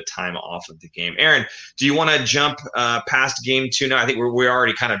little bit of time off of the game. Aaron, do you want to jump past game 2 now? I think we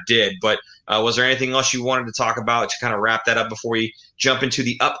already kind of did, but was there anything else you wanted to talk about to kind of wrap that up before we jump into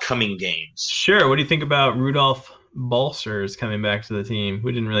the upcoming games? Sure. What do you think about Rudolph Balcers coming back to the team?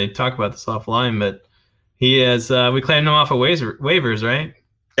 We didn't really talk about this offline, but he has we claimed him off of waivers, right?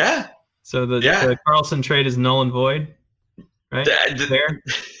 Yeah. So the Karlsson trade is null and void, right? The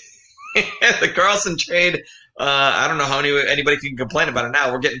Karlsson trade, I don't know how anybody can complain about it now.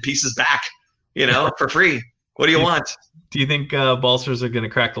 We're getting pieces back, for free. What do you want? Do you think Balcers are going to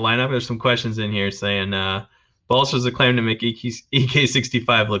crack the lineup? There's some questions in here saying Balcers are claiming to make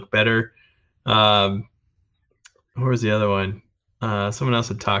EK65 look better. Where was the other one? Someone else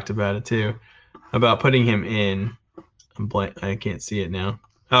had talked about it too, about putting him in. I can't see it now.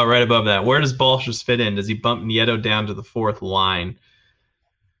 Oh, right above that. Where does Balcers fit in? Does he bump Nieto down to the 4th line?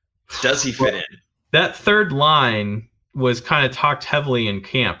 Does he fit in? That 3rd line was kind of talked heavily in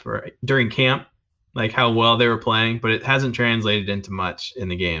camp, right? During camp, like how well they were playing, but it hasn't translated into much in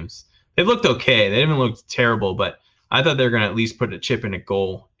the games. They've looked okay. They haven't looked terrible, but I thought they were going to at least put a chip in a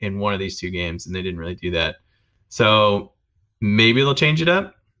goal in one of these 2 games, and they didn't really do that. So maybe they'll change it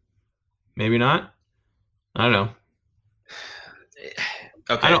up. Maybe not. I don't know.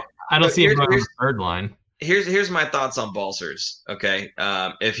 Okay. I don't see him going on the 3rd line. Here's my thoughts on Balcers. Okay.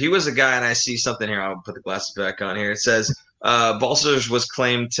 If he was a guy, and I see something here, I'll put the glasses back on here. It says Balcers was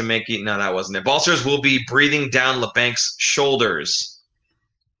claimed to make it. No, that wasn't it. Balcers will be breathing down LeBank's shoulders.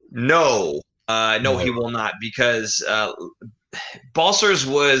 No, he will not, because Balcers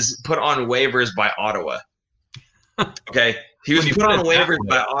was put on waivers by Ottawa. Okay. He was put on waivers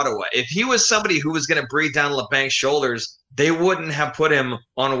by Ottawa. If he was somebody who was going to breathe down LeBank's shoulders, they wouldn't have put him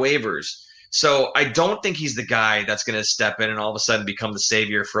on waivers. So I don't think he's the guy that's going to step in and all of a sudden become the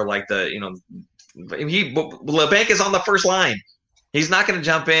savior for LeBanc is on the first line. He's not going to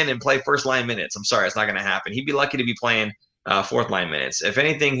jump in and play first line minutes. I'm sorry, it's not going to happen. He'd be lucky to be playing 4th line minutes. If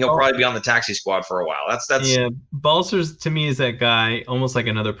anything, he'll probably be on the taxi squad for a while. That's yeah. Balcers to me is that guy, almost like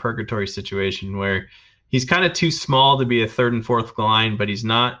another purgatory situation where he's kind of too small to be a 3rd and 4th line, but he's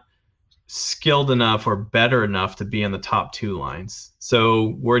not skilled enough or better enough to be on the top 2 lines.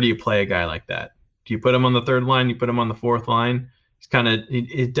 So where do you play a guy like that? Do you put him on the 3rd line? You put him on the 4th line? It's kind of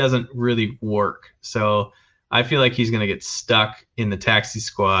it doesn't really work. So I feel like he's going to get stuck in the taxi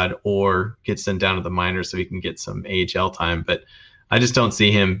squad or get sent down to the minors so he can get some AHL time. But I just don't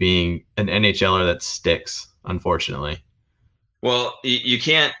see him being an NHLer that sticks, unfortunately. Well, you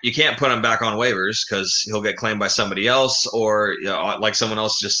can't put him back on waivers because he'll get claimed by somebody else, or like someone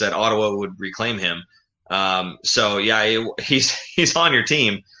else just said, Ottawa would reclaim him. So yeah, he's on your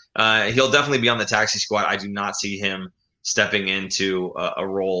team. He'll definitely be on the taxi squad. I do not see him stepping into a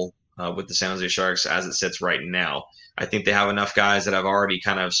role with the San Jose Sharks as it sits right now. I think they have enough guys that have already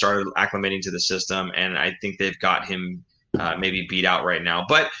kind of started acclimating to the system, and I think they've got him maybe beat out right now.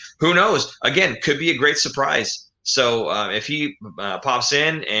 But who knows? Again, could be a great surprise. So if he pops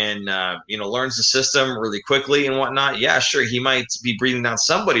in and learns the system really quickly and whatnot, yeah, sure, he might be breathing down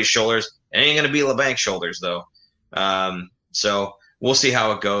somebody's shoulders. It ain't going to be LeBank's shoulders, though. So we'll see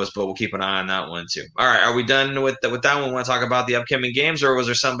how it goes, but we'll keep an eye on that one too. All right, are we done with that one? We want to talk about the upcoming games, or was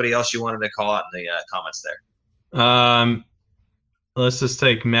there somebody else you wanted to call out in the comments there? Let's just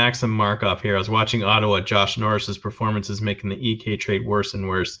take Maxim Markov here. I was watching Ottawa. Josh Norris's performance is making the EK trade worse and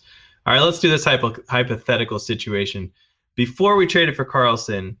worse. All right, let's do this hypothetical situation. Before we traded for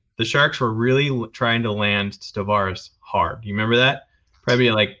Karlsson, the Sharks were really trying to land Tavares hard. You remember that? Probably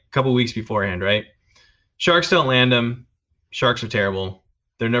like a couple weeks beforehand, right? Sharks don't land him. Sharks are terrible.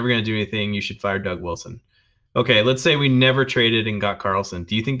 They're never going to do anything. You should fire Doug Wilson. Okay, let's say we never traded and got Karlsson.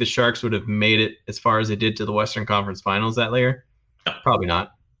 Do you think the Sharks would have made it as far as they did to the Western Conference Finals that year? No. Probably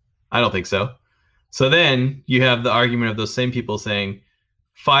not. I don't think so. So then you have the argument of those same people saying,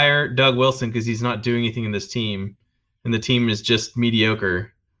 fire Doug Wilson because he's not doing anything in this team, and the team is just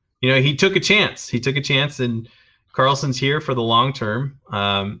mediocre. He took a chance. He took a chance and Carlson's here for the long term.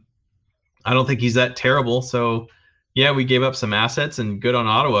 I don't think he's that terrible. So, yeah, we gave up some assets, and good on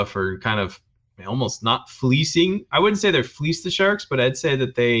Ottawa for kind of almost not fleecing. I wouldn't say they fleeced the Sharks, but I'd say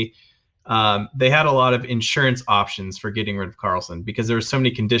that they had a lot of insurance options for getting rid of Carlson because there was so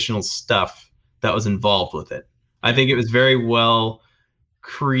many conditional stuff that was involved with it. I think it was very well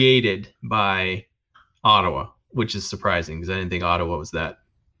created by Ottawa, which is surprising because I didn't think Ottawa was that.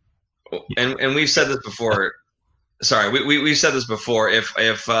 And we've said this before. Sorry, we've said this before. If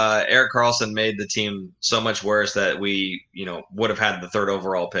Erik Karlsson made the team so much worse that we would have had the third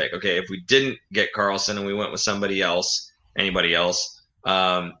overall pick. Okay, if we didn't get Karlsson and we went with anybody else,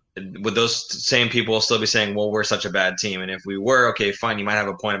 would those same people still be saying, well, we're such a bad team? And if we were, okay, fine, you might have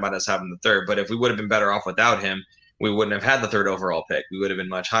a point about us having the third. But if we would have been better off without him, we wouldn't have had the third overall pick. We would have been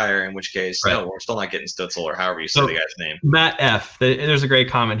much higher, in which case, right. No, we're still not getting Stützle or however you say the guy's name. Matt F. There's a great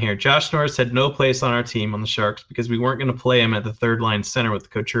comment here. Josh Norris had no place on our team on the Sharks because we weren't going to play him at the third line center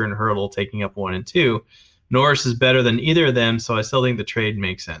with Couture and Hurdle taking up 1 and 2. Norris is better than either of them, so I still think the trade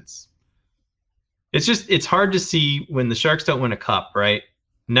makes sense. It's hard to see when the Sharks don't win a cup, right?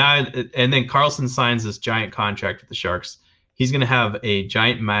 Now, and then Karlsson signs this giant contract with the Sharks. He's going to have a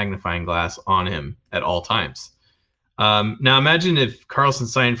giant magnifying glass on him at all times. Now imagine if Karlsson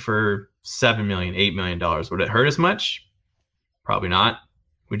signed for $7 million, $8 million. Would it hurt as much? Probably not.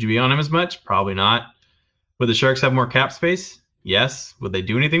 Would you be on him as much? Probably not. Would the Sharks have more cap space? Yes. Would they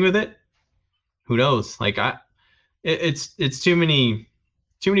do anything with it? Who knows? It's too many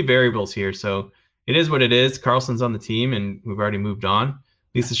variables here. So it is what it is. Karlsson's on the team, and we've already moved on.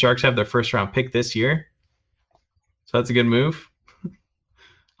 At least the Sharks have their first round pick this year, so that's a good move.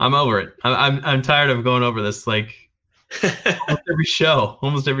 I'm over it. I'm tired of going over this almost every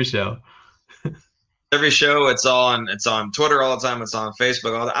show. Every show, it's on Twitter all the time. It's on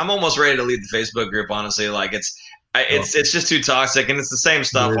Facebook all the time. I'm almost ready to leave the Facebook group. Honestly, it's just too toxic, and it's the same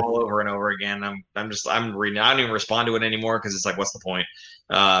stuff all over and over again. I'm reading. I don't even respond to it anymore because it's like, what's the point?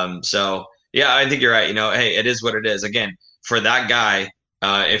 So yeah, I think you're right. Hey, it is what it is. Again, for that guy,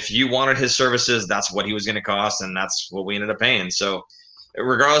 if you wanted his services, that's what he was going to cost, and that's what we ended up paying. So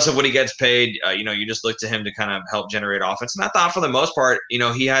regardless of what he gets paid, you just look to him to kind of help generate offense. And I thought for the most part,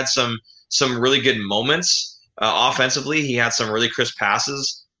 he had some really good moments offensively. He had some really crisp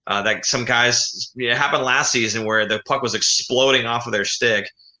passes that some guys, it happened last season where the puck was exploding off of their stick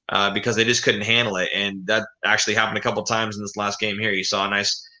because they just couldn't handle it. And that actually happened a couple times in this last game here. You saw a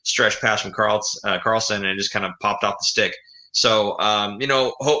nice stretch pass from Karlsson and it just kind of popped off the stick. So,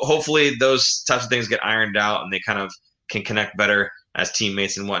 hopefully those types of things get ironed out and they kind of can connect better as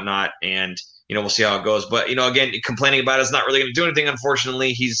teammates and whatnot. And, we'll see how it goes. But, again, complaining about it is not really going to do anything.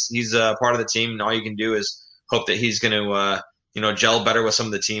 Unfortunately, he's part of the team, and all you can do is hope that he's going to, gel better with some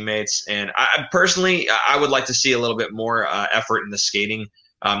of the teammates. And I personally would like to see a little bit more effort in the skating.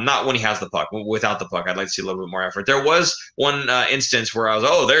 Not when he has the puck. Without the puck, I'd like to see a little bit more effort. There was one instance where I was,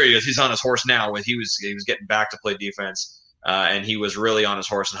 oh, there he is. He's on his horse now. He was getting back to play defense, and he was really on his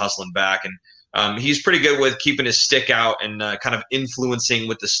horse and hustling back. And he's pretty good with keeping his stick out and kind of influencing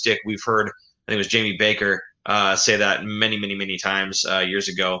with the stick. We've heard, I think it was Jamie Baker say that many, many, many times years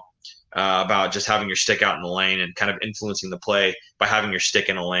ago about just having your stick out in the lane and kind of influencing the play by having your stick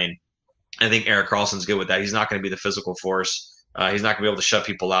in a lane. I think Erik Karlsson's good with that. He's not going to be the physical force. He's not going to be able to shut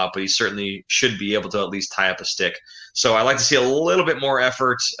people out, but he certainly should be able to at least tie up a stick. So I like to see a little bit more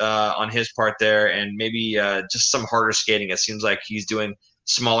effort on his part there, and maybe just some harder skating. It seems like he's doing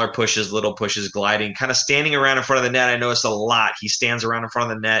smaller pushes, little pushes, gliding, kind of standing around in front of the net. I noticed a lot. He stands around in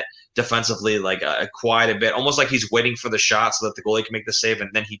front of the net defensively quite a bit, almost like he's waiting for the shot so that the goalie can make the save, and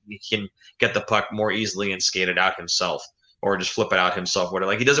then he can get the puck more easily and skate it out himself or just flip it out himself.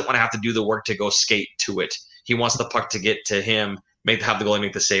 Whatever. He doesn't want to have to do the work to go skate to it. He wants the puck to get to him, have the goalie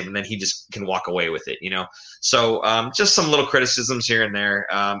make the save, and then he just can walk away with it, So just some little criticisms here and there.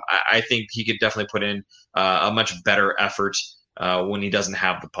 I think he could definitely put in a much better effort when he doesn't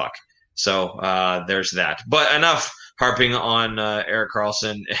have the puck. So there's that. But enough harping on Erik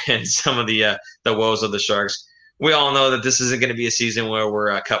Karlsson and some of the woes of the Sharks. We all know that this isn't going to be a season where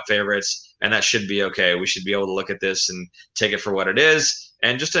we're cup favorites, and that should be okay. We should be able to look at this and take it for what it is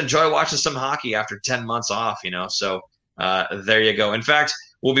and just enjoy watching some hockey after 10 months off, So there you go. In fact,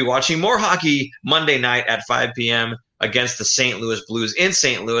 we'll be watching more hockey Monday night at 5 p.m. against the St. Louis Blues in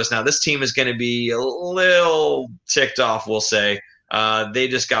St. Louis. Now, this team is going to be a little ticked off, we'll say. They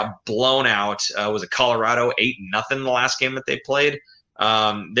just got blown out. Was it Colorado 8-0 the last game that they played?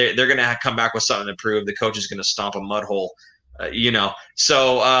 They're going to come back with something to prove. The coach is going to stomp a mud hole.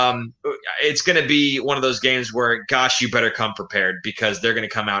 So it's going to be one of those games where, gosh, you better come prepared because they're going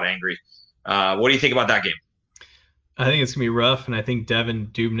to come out angry. What do you think about that game? I think it's going to be rough, and I think Devin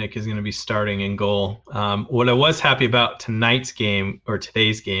Dubnyk is going to be starting in goal. What I was happy about tonight's game or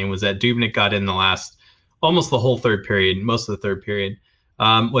today's game was that Dubnyk got in the last almost the whole third period, most of the third period.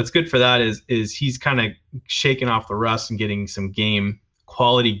 What's good for that is he's kind of shaking off the rust and getting some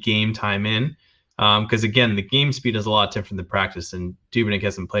quality game time in. Because again, the game speed is a lot different than practice, and Dubnyk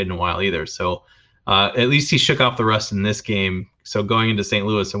hasn't played in a while either. So at least he shook off the rust in this game. So going into St.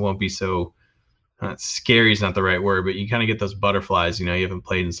 Louis, it won't be so scary is not the right word, but you kind of get those butterflies. You haven't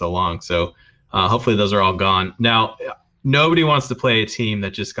played in so long. So hopefully those are all gone. Now, nobody wants to play a team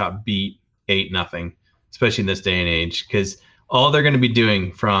that just got beat 8-0, especially in this day and age, because all they're going to be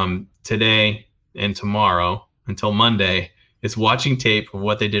doing from today and tomorrow until Monday is watching tape of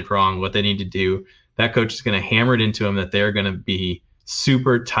what they did wrong, what they need to do. That coach is going to hammer it into them that they're going to be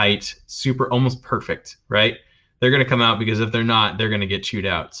super tight, super almost perfect, right? They're going to come out, because if they're not, they're going to get chewed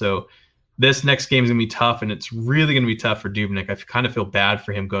out. So this next game is going to be tough, and it's really going to be tough for Dubnyk. I kind of feel bad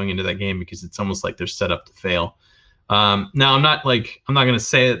for him going into that game, because it's almost like they're set up to fail. Now, I'm not going to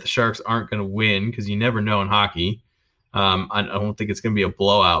say that the Sharks aren't going to win, because you never know in hockey. I don't think it's going to be a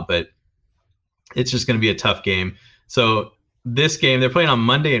blowout, but it's just going to be a tough game. So this game, they're playing on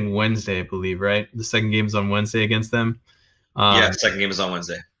Monday and Wednesday, I believe, right? The second game is on Wednesday against them. Yeah, the second game is on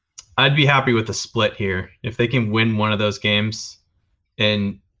Wednesday. I'd be happy with a split here. If they can win one of those games,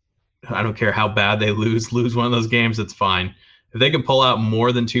 and I don't care how bad they lose one of those games, it's fine. If they can pull out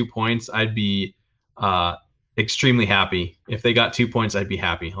more than 2 points, I'd be extremely happy. If they got 2 points, I'd be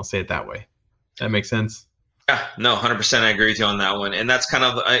happy. I'll say it that way. That makes sense? Yeah, no, 100%. I agree with you on that one. And that's kind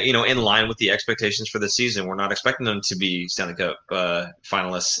of, in line with the expectations for the season. We're not expecting them to be Stanley Cup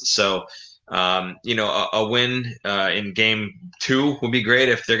finalists. So, a win in game 2 would be great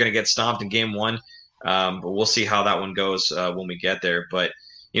if they're going to get stomped in game 1. But we'll see how that one goes when we get there. But,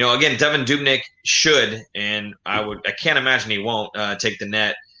 again, Devin Dubnyk should, and I can't imagine he won't take the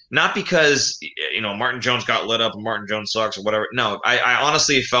net. Not because, Martin Jones got lit up and Martin Jones sucks or whatever. No, I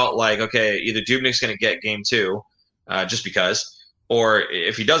honestly felt like, okay, either Dubnyk's going to get game 2 just because, or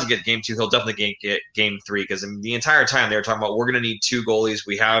if he doesn't get game 2, he'll definitely get game 3, because the entire time they were talking about, we're going to need 2 goalies.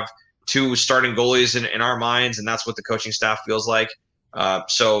 We have 2 starting goalies in our minds, and that's what the coaching staff feels like.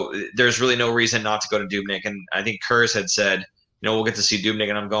 So there's really no reason not to go to Dubnyk. And I think Kurz had said, we'll get to see Dubnyk,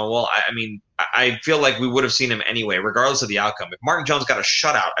 and I'm going, well, I feel like we would have seen him anyway, regardless of the outcome. If Martin Jones got a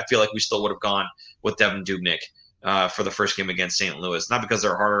shutout, I feel like we still would have gone with Devin Dubnyk for the first game against St. Louis. Not because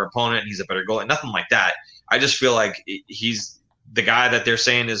they're a harder opponent and he's a better goalie, nothing like that. I just feel like he's the guy that they're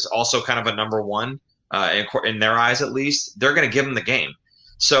saying is also kind of a number one in their eyes, at least. They're going to give him the game.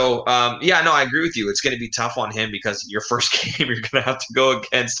 So, I agree with you. It's going to be tough on him, because your first game, you're going to have to go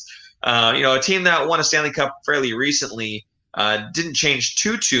against, a team that won a Stanley Cup fairly recently. Didn't change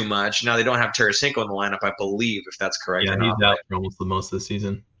too much. Now they don't have Tarasenko in the lineup, I believe, if that's correct. Yeah, he's out for almost the most of the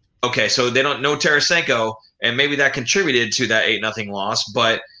season. Okay, so they don't know Tarasenko, and maybe that contributed to that 8-0 loss.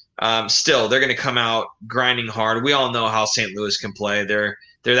 But still, they're going to come out grinding hard. We all know how St. Louis can play. They're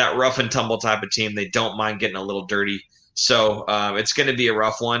that rough and tumble type of team. They don't mind getting a little dirty. So it's going to be a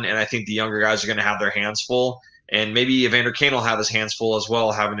rough one, and I think the younger guys are going to have their hands full. And maybe Evander Kane will have his hands full as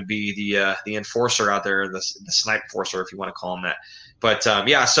well, having to be the enforcer out there, the snipe forcer, if you want to call him that. But,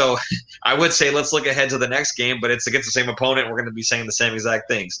 so I would say let's look ahead to the next game, but it's against the same opponent. We're going to be saying the same exact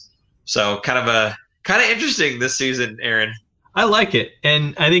things. So kind of interesting this season, Aaron. I like it.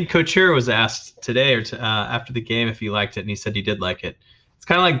 And I think Couture was asked today or after the game if he liked it, and he said he did like it. It's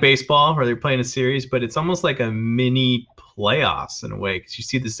kind of like baseball where they're playing a series, but it's almost like a mini playoffs in a way, because you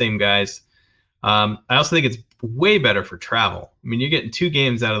see the same guys. I also think it's way better for travel. I mean, you're getting 2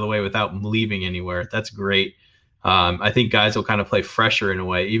 games out of the way without leaving anywhere. That's great. I think guys will kind of play fresher in a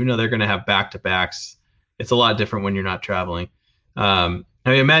way, even though they're going to have back-to-backs. It's a lot different when you're not traveling.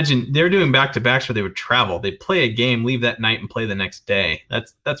 Imagine they're doing back-to-backs where they would travel. They'd play a game, leave that night, and play the next day.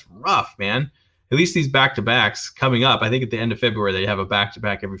 That's rough, man. At least these back-to-backs coming up, I think at the end of February, they have a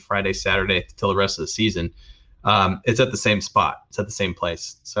back-to-back every Friday, Saturday till the rest of the season. It's at the same spot. It's at the same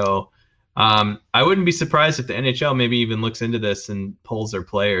place. So I wouldn't be surprised if the NHL maybe even looks into this and pulls their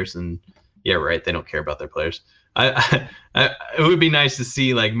players. And yeah, right, they don't care about their players. It would be nice to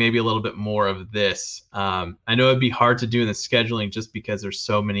see like maybe a little bit more of this. I know it'd be hard to do in the scheduling just because there's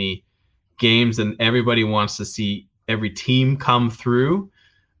so many games and everybody wants to see every team come through.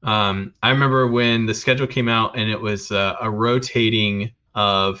 I remember when the schedule came out and it was a rotating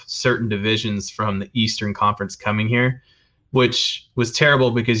of certain divisions from the Eastern Conference coming here, which was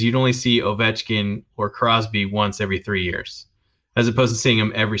terrible because you'd only see Ovechkin or Crosby once every 3 years, as opposed to seeing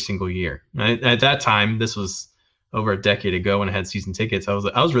them every single year. At that time, this was over a decade ago when I had season tickets. I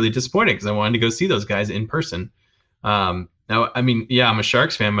was really disappointed because I wanted to go see those guys in person. Now, I mean, yeah, I'm a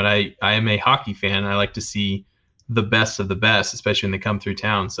Sharks fan, but I am a hockey fan. I like to see the best of the best, especially when they come through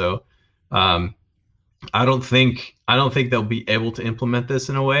town. So, um, I don't think they'll be able to implement this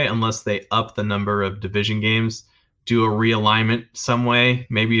in a way unless they up the number of division games, do a realignment some way,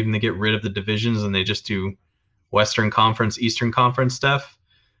 maybe even they get rid of the divisions and they just do Western Conference, Eastern Conference stuff,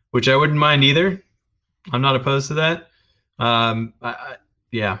 which I wouldn't mind either. I'm not opposed to that.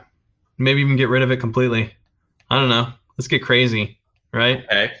 Yeah, maybe even get rid of it completely. I don't know. Let's get crazy, right?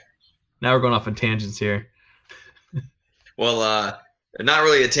 Okay. Now we're going off on tangents here. Well, not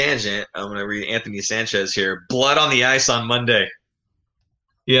really a tangent. I'm going to read Anthony Sanchez here. Blood on the ice on Monday.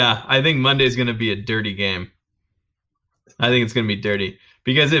 Yeah, I think Monday's going to be a dirty game. I think it's going to be dirty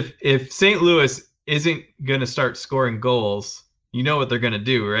because if St. Louis isn't going to start scoring goals, you know what they're going to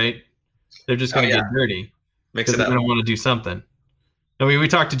do, right? They're just going to get dirty Mix because it they're up. going to want to do something. I mean, we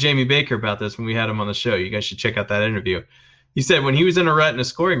talked to Jamie Baker about this when we had him on the show. You guys should check out that interview. He said when he was in a rut and a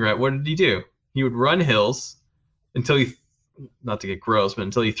scoring rut, what did he do? He would run hills until he, not to get gross, but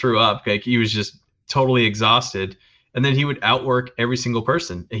until he threw up. Like he was just totally exhausted. And then he would outwork every single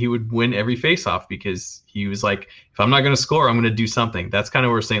person. And he would win every faceoff because he was like, if I'm not going to score, I'm going to do something. That's kind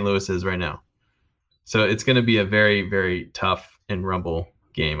of where St. Louis is right now. So it's going to be a very, very tough and rumble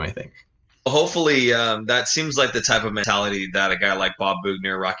game, I think. Hopefully, that seems like the type of mentality that a guy like Bob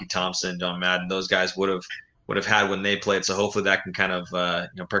Bugner, Rocky Thompson, John Madden, those guys would have had when they played. So hopefully that can kind of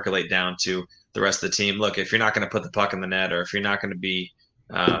percolate down to the rest of the team. Look, if you're not going to put the puck in the net, or if you're not going to be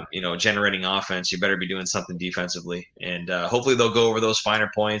generating offense, you better be doing something defensively. And hopefully they'll go over those finer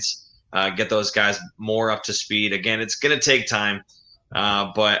points, get those guys more up to speed. Again, it's going to take time.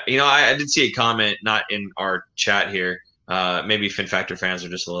 But I did see a comment, not in our chat here. Maybe Fin Factor fans are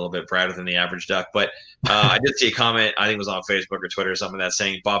just a little bit brighter than the average duck. But I did see a comment, I think it was on Facebook or Twitter or something, that's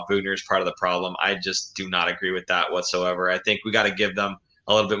saying Bob Bugner is part of the problem. I just do not agree with that whatsoever. I think we got to give them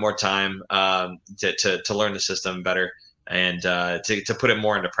a little bit more time to learn the system better and to put it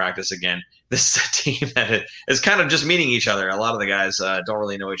more into practice again. This is a team that is kind of just meeting each other. A lot of the guys don't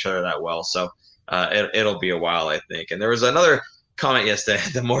really know each other that well. So it'll be a while, I think. And there was another comment yesterday,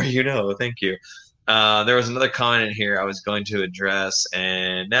 the more you know, thank you. There was another comment in here I was going to address,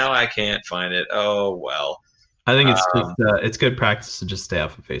 and now I can't find it. Oh, well. I think it's good practice to just stay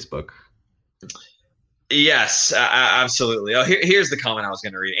off of Facebook. Yes, absolutely. Oh, here's the comment I was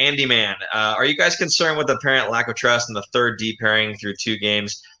going to read. Andy Mann, are you guys concerned with the apparent lack of trust in the third D pairing through 2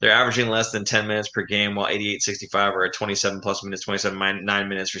 games? They're averaging less than 10 minutes per game, while 88-65 are at 27 plus minutes, 27 9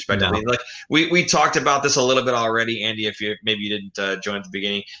 minutes respectively. No. Like we talked about this a little bit already, Andy. If maybe you didn't join at the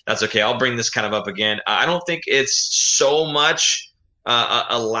beginning, that's okay. I'll bring this kind of up again. I don't think it's so much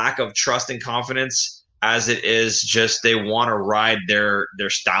a lack of trust and confidence as it is just they want to ride their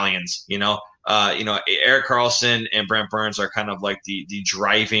stallions, Erik Karlsson and Brent Burns are kind of like the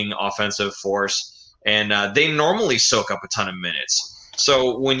driving offensive force, and they normally soak up a ton of minutes.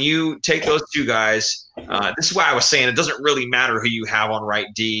 So when you take those two guys, this is why I was saying it doesn't really matter who you have on right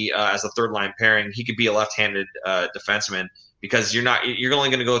D as a third line pairing. He could be a left-handed defenseman because you're only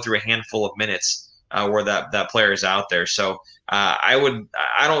going to go through a handful of minutes where that player is out there. So I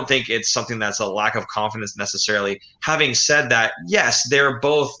don't think it's something that's a lack of confidence necessarily. Having said that, yes, they're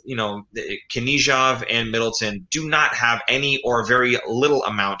both, Knizhov and Middleton do not have any or very little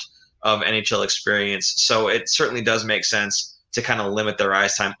amount of NHL experience. So it certainly does make sense to kind of limit their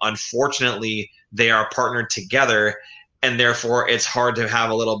ice time. Unfortunately, they are partnered together, and therefore it's hard to have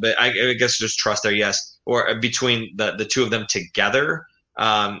a little bit, I guess there's trust there, yes, or between the two of them together.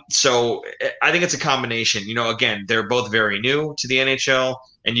 So I think it's a combination. Again, they're both very new to the NHL,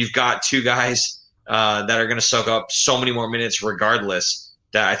 and you've got two guys that are going to soak up so many more minutes regardless.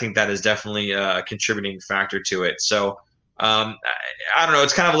 That I think that is definitely a contributing factor to it. So I don't know.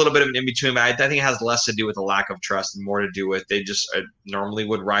 It's kind of a little bit of an in-between, but I think it has less to do with a lack of trust and more to do with they just normally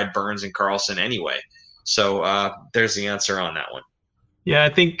would ride Burns and Karlsson anyway. So there's the answer on that one. Yeah, I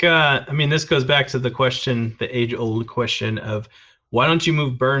think, this goes back to the question, the age-old question of, why don't you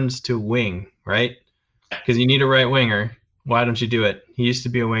move Burns to wing, right? Because you need a right winger. Why don't you do it? He used to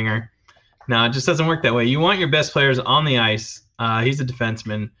be a winger. No, it just doesn't work that way. You want your best players on the ice. He's a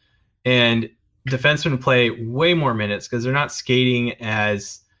defenseman. And defensemen play way more minutes because they're not skating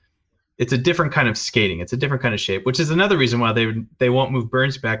as – it's a different kind of skating. It's a different kind of shape, which is another reason why they won't move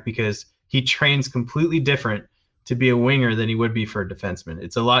Burns back, because he trains completely different to be a winger than he would be for a defenseman.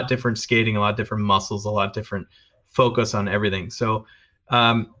 It's a lot different skating, a lot different muscles, a lot different – focus on everything. So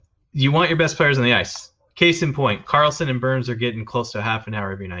you want your best players on the ice. Case in point, Karlsson and Burns are getting close to half an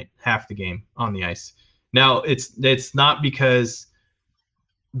hour every night, half the game on the ice. Now, it's not because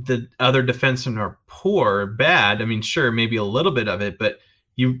the other defensemen are poor or bad. I mean, sure, maybe a little bit of it, but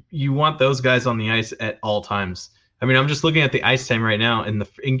you want those guys on the ice at all times. I mean, I'm just looking at the ice time right now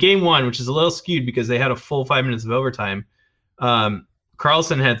in game one, which is a little skewed because they had a full 5 minutes of overtime.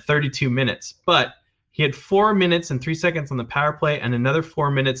 Carlson had 32 minutes, but he had 4 minutes and 3 seconds on the power play and another 4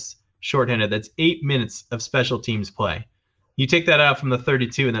 minutes shorthanded. That's 8 minutes of special teams play. You take that out from the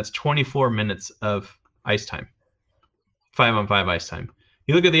 32, and that's 24 minutes of ice time, 5-on-5 ice time.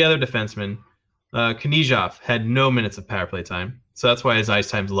 You look at the other defenseman, Knizhov had no minutes of power play time, so that's why his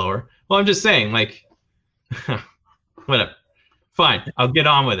ice time's lower. Well, I'm just saying, like, whatever. Fine, I'll get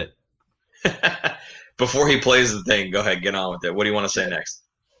on with it. Before he plays the thing, go ahead, get on with it. What do you want to say next?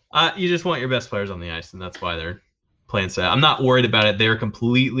 You just want your best players on the ice, and that's why they're playing so. I'm not worried about it.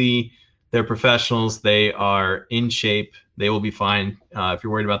 They're professionals. They are in shape. They will be fine. If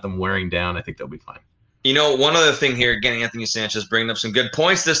you're worried about them wearing down, I think they'll be fine. You know, one other thing here, again, Anthony Sanchez bringing up some good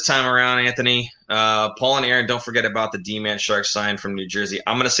points this time around, Anthony. Paul and Aaron, don't forget about the D-Man Sharks sign from New Jersey.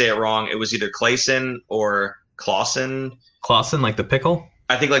 I'm going to say it wrong. It was either Clayson or Clausen. Clausen, like the pickle?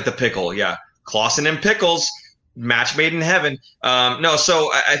 I think like the pickle, yeah. Clausen and Pickles, match made in heaven. No,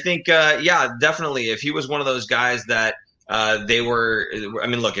 so I think, yeah, definitely. If he was one of those guys that they were – I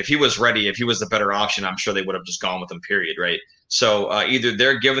mean, look, if he was ready, if he was the better option, I'm sure they would have just gone with him, period, right? So either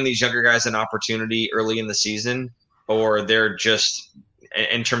they're giving these younger guys an opportunity early in the season, or they're just,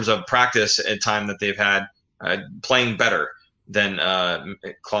 in terms of practice and time that they've had, playing better than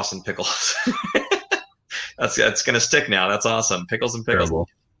Clausen Pickles. That's going to stick now. That's awesome. Pickles and Pickles. Terrible.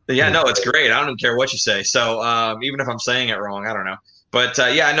 Yeah, no, it's great. I don't care what you say. So even if I'm saying it wrong, I don't know. But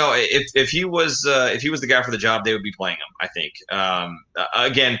yeah, no, if he was the guy for the job, they would be playing him, I think.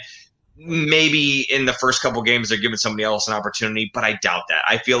 Again, maybe in the first couple games they're giving somebody else an opportunity, but I doubt that.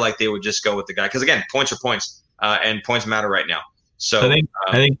 I feel like they would just go with the guy because, again, points are points, and points matter right now. So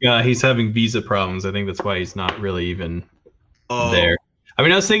I think he's having visa problems. I think that's why he's not really even there. I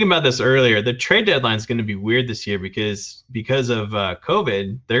mean, I was thinking about this earlier. The trade deadline is going to be weird this year because of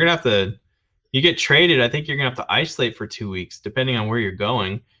COVID. They're going to have to – you get traded, I think you're going to have to isolate for 2 weeks, depending on where you're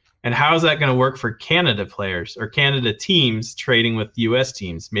going. And how is that going to work for Canada players or Canada teams trading with U.S.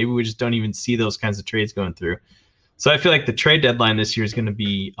 teams? Maybe we just don't even see those kinds of trades going through. So I feel like the trade deadline this year is going to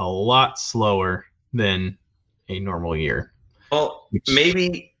be a lot slower than a normal year. Well,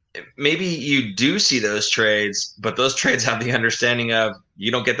 maybe you do see those trades, but those trades have the understanding of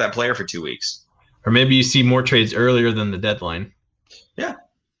you don't get that player for 2 weeks. Or maybe you see more trades earlier than the deadline. Yeah.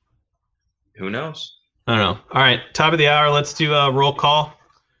 Who knows? I don't know. All right, top of the hour. Let's do a roll call.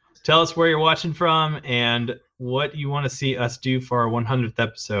 Tell us where you're watching from and what you want to see us do for our 100th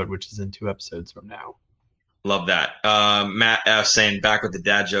episode, which is in 2 episodes from now. Love that. Matt F. saying, back with the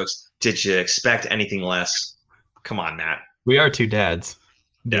dad jokes. Did you expect anything less? Come on, Matt. We are 2 dads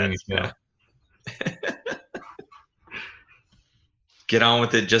doing a show. Get on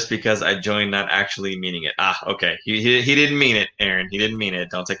with it just because I joined, not actually meaning it. Okay. He didn't mean it, Aaron. He didn't mean it.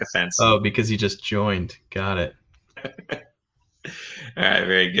 Don't take offense. Oh, because he just joined. Got it. All right,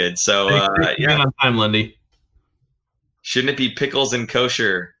 very good. So, yeah. On time, Lundy. Shouldn't it be Pickles and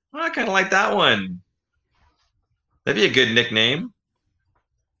Kosher? Well, I kind of like that one. That'd be a good nickname.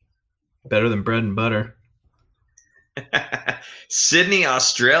 Better than bread and butter. Sydney,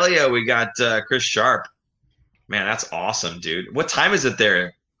 Australia. We got Chris Sharp. Man, that's awesome, dude. What time is it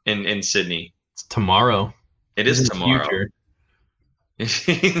there in Sydney? It's tomorrow. It is tomorrow.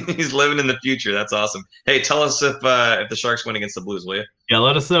 He's living in the future. That's awesome. Hey, tell us if the Sharks win against the Blues, will you? Yeah,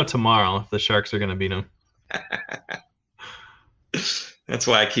 let us know tomorrow if the Sharks are going to beat them. That's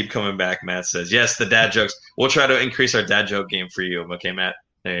why I keep coming back, Matt says. Yes, the dad jokes. We'll try to increase our dad joke game for you. Okay, Matt?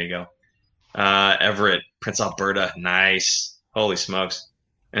 There you go. Everett, Prince Alberta. Nice. Holy smokes.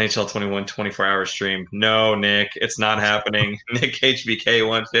 NHL 21 24-hour stream. No, Nick, it's not happening. Nick HBK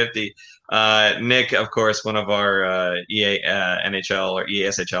 150. Nick, of course, one of our EA NHL or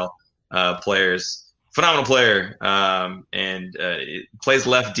EASHL players. Phenomenal player. And plays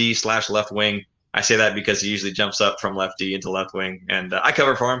left D / left wing. I say that because he usually jumps up from left D into left wing. And I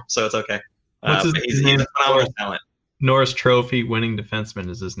cover for him, so it's okay. He's a phenomenal talent. Norris Trophy winning defenseman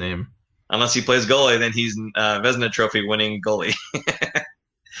is his name. Unless he plays goalie, then he's Vezina Trophy winning goalie.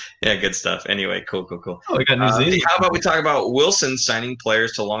 Yeah, good stuff. Anyway, cool. Oh, we got New Zealand. How about we talk about Wilson signing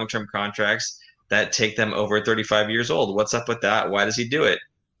players to long-term contracts that take them over 35 years old? What's up with that? Why does he do it?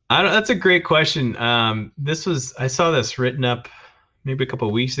 That's a great question. I saw this written up maybe a couple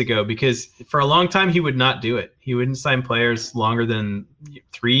of weeks ago because for a long time he would not do it. He wouldn't sign players longer than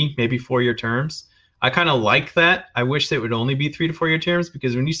 3, maybe 4-year terms. I kind of like that. I wish it would only be 3 to 4 year terms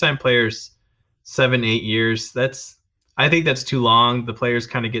because when you sign players 7, 8 years, that's I think that's too long. The players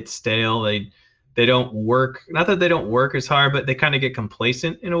kind of get stale. They don't work. Not that they don't work as hard, but they kind of get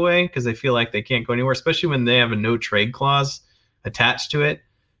complacent in a way because they feel like they can't go anywhere, especially when they have a no trade clause attached to it.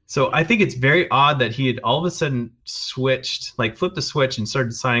 So I think it's very odd that he had all of a sudden switched, like flipped the switch and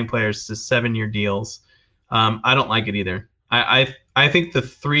started signing players to 7-year deals. I don't like it either. I think the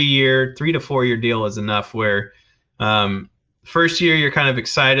 3 to 4 year deal is enough where first year you're kind of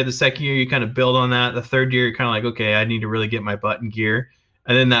excited. The second year you kind of build on that. The third year you're kind of like, okay, I need to really get my butt in gear.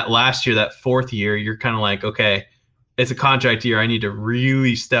 And then that last year, that fourth year, you're kind of like, okay, it's a contract year. I need to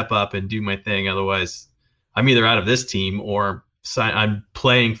really step up and do my thing. Otherwise, I'm either out of this team or I'm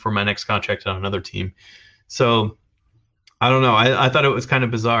playing for my next contract on another team. So I don't know. I thought it was kind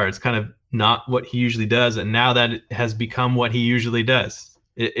of bizarre. It's kind of not what he usually does. And now that it has become what he usually does,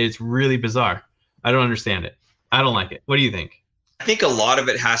 it's really bizarre. I don't understand it. I don't like it. What do you think? I think a lot of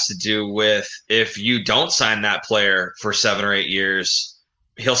it has to do with if you don't sign that player for 7 or 8 years,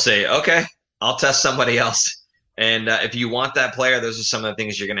 he'll say, okay, I'll test somebody else. And if you want that player, those are some of the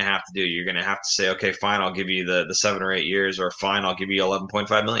things you're going to have to do. You're going to have to say, okay, fine, I'll give you the 7 or 8 years, or fine, I'll give you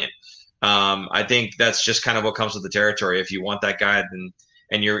 11.5 million. I think that's just kind of what comes with the territory. If you want that guy,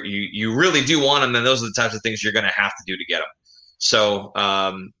 and you really do want him, then those are the types of things you're going to have to do to get him. So,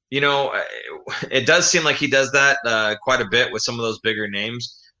 it does seem like he does that quite a bit with some of those bigger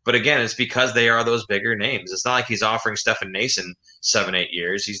names. But again, it's because they are those bigger names. It's not like he's offering Stefan Nason 7-8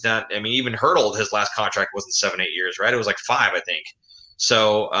 years. He's not. I mean, even Hurdle, his last contract wasn't 7-8 years, right? It was like 5, I think.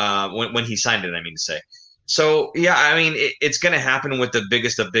 So when he signed it, I mean to say. So yeah, I mean, it's going to happen with the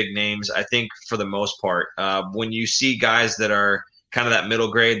biggest of big names. I think for the most part, when you see guys that are kind of that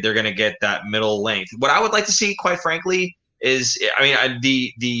middle grade, they're going to get that middle length. What I would like to see, quite frankly, is, I mean,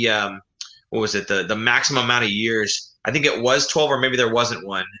 the what was it? The maximum amount of years. I think it was 12, or maybe there wasn't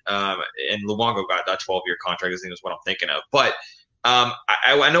one. And Luongo got that 12-year contract, I think is what I'm thinking of. But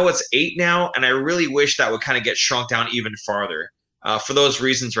I know it's 8 now, and I really wish that would kind of get shrunk down even farther. For those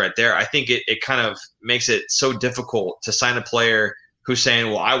reasons right there, I think it kind of makes it so difficult to sign a player who's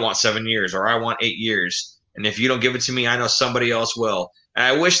saying, well, I want 7 years or I want 8 years. And if you don't give it to me, I know somebody else will. And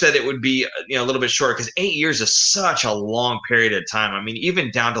I wish that it would be a little bit shorter, because 8 years is such a long period of time. I mean,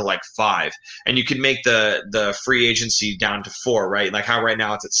 even down to like 5, and you could make the free agency down to 4, right? Like how right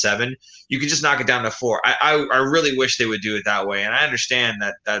now it's at 7. You could just knock it down to 4. I really wish they would do it that way. And I understand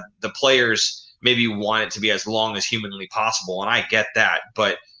that the players maybe want it to be as long as humanly possible, and I get that.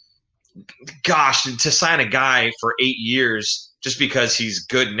 But gosh, to sign a guy for 8 years just because he's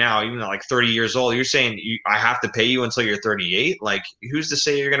good now, even at like 30 years old, you're saying I have to pay you until you're 38? Like, who's to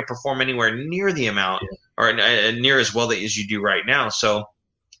say you're going to perform anywhere near the amount or near as well as you do right now? So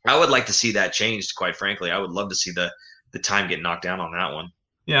I would like to see that changed, quite frankly. I would love to see the time get knocked down on that one.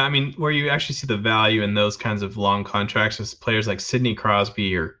 Yeah, I mean, where you actually see the value in those kinds of long contracts with players like Sidney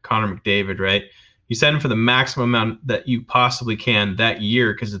Crosby or Connor McDavid, right? You sign them for the maximum amount that you possibly can that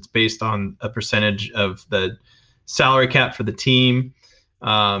year, because it's based on a percentage of the salary cap for the team.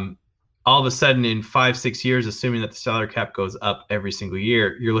 All of a sudden, in 5-6 years, assuming that the salary cap goes up every single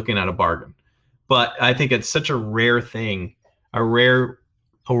year, you're looking at a bargain. But I think it's such a rare thing, a rare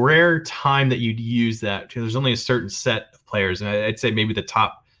time that you'd use that. There's only a certain set of players, and I'd say maybe the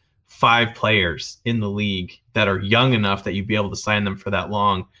top 5 players in the league that are young enough that you'd be able to sign them for that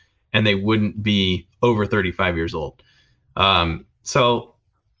long, and they wouldn't be over 35 years old. So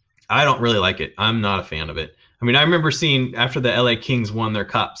I don't really like it. I'm not a fan of it. I mean, I remember seeing after the LA Kings won their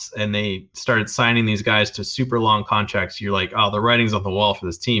cups and they started signing these guys to super long contracts, you're like, oh, the writing's on the wall for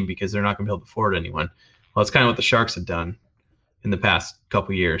this team because they're not going to be able to afford anyone. Well, it's kind of what the Sharks have done in the past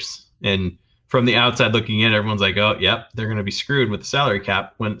couple years. And from the outside looking in, everyone's like, oh, yep, they're going to be screwed with the salary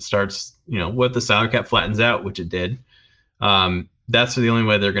cap when it starts, what the salary cap flattens out, which it did. That's the only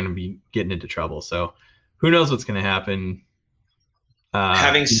way they're going to be getting into trouble. So who knows what's going to happen.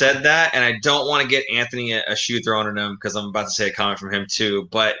 Having said that, and I don't want to get Anthony a shoe thrown at him because I'm about to say a comment from him too,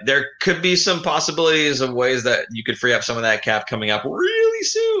 but there could be some possibilities of ways that you could free up some of that cap coming up really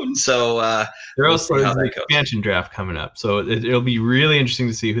soon. So there also is the expansion draft coming up. So it'll be really interesting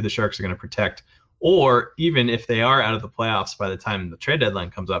to see who the Sharks are going to protect, or even if they are out of the playoffs by the time the trade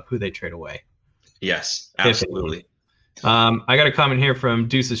deadline comes up, who they trade away. Yes, absolutely. I got a comment here from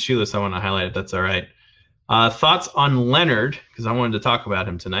Deuce's Shoeless. I want to highlight it. That's all right. Thoughts on Leonard, because I wanted to talk about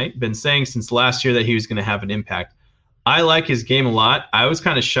him tonight. Been saying since last year that he was going to have an impact. I like his game a lot. I was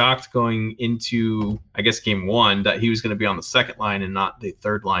kind of shocked going into, I guess, game 1 that he was going to be on the second line and not the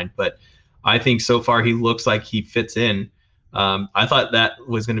third line. But I think so far he looks like he fits in. I thought that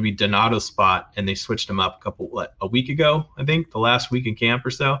was going to be Donato's spot, and they switched him up a week ago, I think, the last week in camp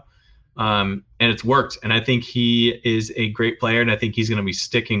or so. and it's worked. And I think he is a great player, and I think he's going to be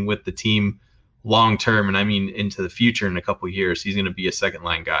sticking with the team long term. And I mean, into the future, in a couple of years, he's going to be a second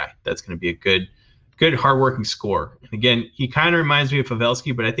line guy. That's going to be a good, hardworking scorer. And again, he kind of reminds me of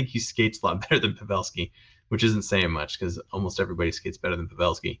Pavelski, but I think he skates a lot better than Pavelski, which isn't saying much because almost everybody skates better than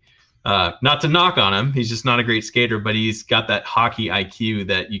Pavelski. Not to knock on him, he's just not a great skater, but he's got that hockey IQ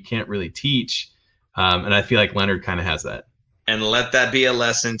that you can't really teach. And I feel like Leonard kind of has that. And let that be a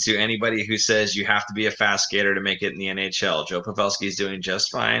lesson to anybody who says you have to be a fast skater to make it in the NHL. Joe Pavelski is doing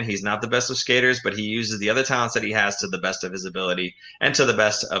just fine. He's not the best of skaters, but he uses the other talents that he has to the best of his ability and to the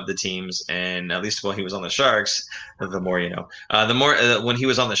best of the teams. And at least when he was on the Sharks, the more you know. When he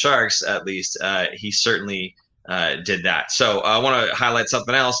was on the Sharks, at least, he certainly did that. So I want to highlight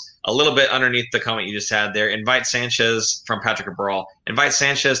something else a little bit underneath the comment you just had there. Invite Sanchez from Patrick Cabral. Invite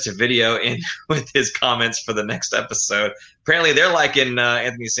Sanchez to video in with his comments for the next episode. Apparently they're liking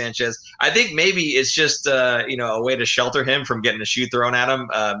Anthony Sanchez. I think maybe it's just a way to shelter him from getting a shoe thrown at him.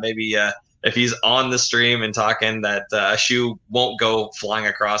 Maybe if he's on the stream and talking, that a shoe won't go flying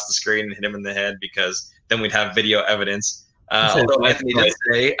across the screen and hit him in the head, because then we'd have video evidence. Although Anthony did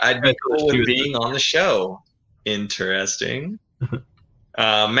say, I'd be cool with being on the show. Interesting.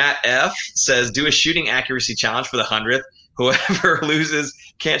 Matt F says, do a shooting accuracy challenge for the 100th. Whoever loses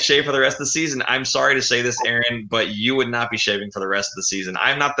can't shave for the rest of the season. I'm sorry to say this, Aaron, but you would not be shaving for the rest of the season.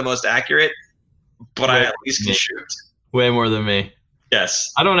 I'm not the most accurate, but I at least can shoot. Way more than me.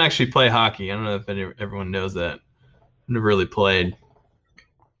 Yes. I don't actually play hockey. I don't know if everyone knows that. I've never really played.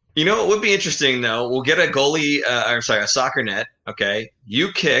 You know, it would be interesting, though. We'll get a soccer net, okay?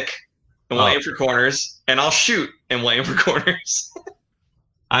 You kick, and we'll aim for corners, and I'll shoot, and we'll aim for corners.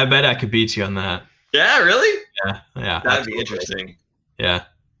 I bet I could beat you on that. Yeah, really? Yeah. That'd be interesting. Yeah.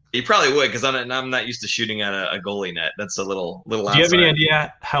 You probably would, because I'm not used to shooting at a goalie net. That's a little outside. Do you have any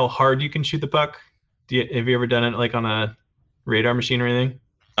idea how hard you can shoot the puck? Have you ever done it like on a radar machine or anything?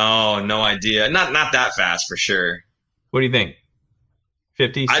 Oh, no idea. Not that fast for sure. What do you think?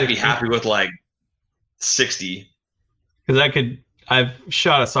 50, 60? I'd be happy with like 60. Because I've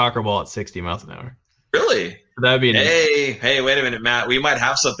shot a soccer ball at 60 miles an hour. Really? That'd be Hey, wait a minute, Matt. We might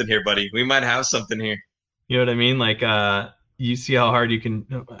have something here, buddy. We might have something here. You know what I mean? Like, you see how hard you can.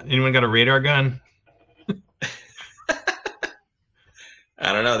 Anyone got a radar gun?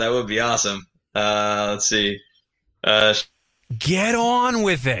 I don't know. That would be awesome. Let's see. Get on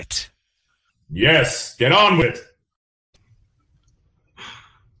with it. Yes, get on with it.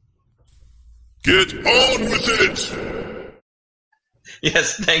 Get on with it.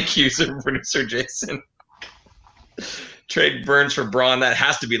 Yes, thank you, Super Producer Jason. Trade Burns for Braun. That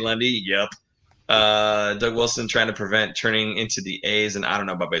has to be Lundy. Yep. Doug Wilson trying to prevent turning into the A's, and I don't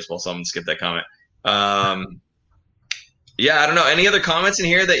know about baseball, so I'm going to skip that comment. Yeah, I don't know. Any other comments in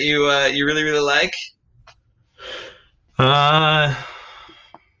here that you really, really like?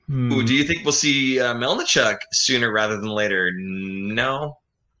 Ooh, do you think we'll see Melnichuk sooner rather than later? No.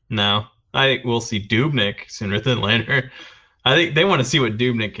 I think we'll see Dubnyk sooner than later. I think they want to see what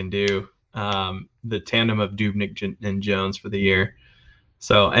Dubnyk can do. The tandem of Dubnyk and Jones for the year.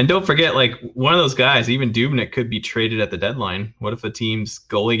 So, and don't forget, like, one of those guys, even Dubnyk, could be traded at the deadline. What if a team's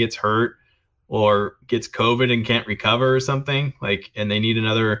goalie gets hurt or gets COVID and can't recover or something? Like, and they need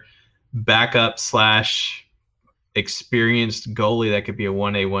another backup / experienced goalie that could be a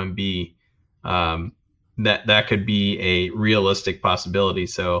 1A, 1B. That could be a realistic possibility.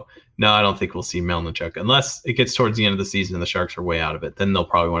 So, no, I don't think we'll see Melnichuk unless it gets towards the end of the season and the Sharks are way out of it. Then they'll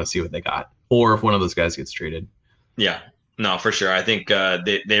probably want to see what they got, or if one of those guys gets traded. Yeah, no, for sure. I think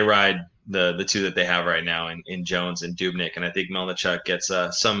they ride the two that they have right now in Jones and Dubnyk, and I think Melnichuk gets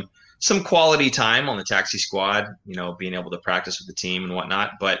some quality time on the taxi squad. You know, being able to practice with the team and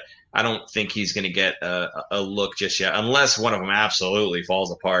whatnot. But I don't think he's going to get a look just yet, unless one of them absolutely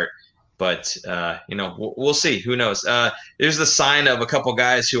falls apart. But, we'll see. Who knows? There's the sign of a couple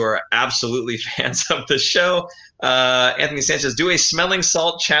guys who are absolutely fans of the show. Anthony Sanchez, do a smelling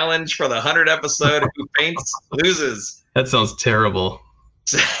salt challenge for the 100th episode. Who faints loses. That sounds terrible.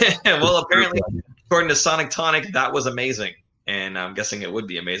 Well, apparently, according to Sonic Tonic, that was amazing. And I'm guessing it would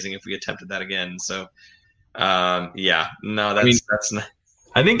be amazing if we attempted that again. So, that's not.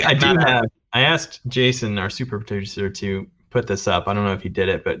 I think I do have. I asked Jason, our super producer, to put this up. I don't know if he did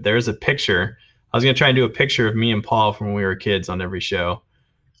it, but there's a picture. I was going to try and do a picture of me and Paul from when we were kids on every show.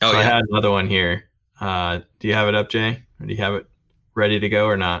 Oh, so yeah. I had another one here. Do you have it up, Jay? Or do you have it ready to go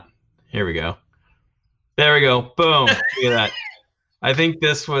or not? Here we go. There we go. Boom. Look at that. I think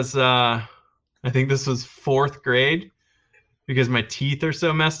this was fourth grade because my teeth are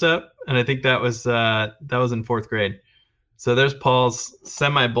so messed up. And I think that was in fourth grade. So there's Paul's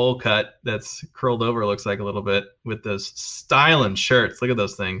semi-bowl cut that's curled over, looks like a little bit, with those styling shirts. Look at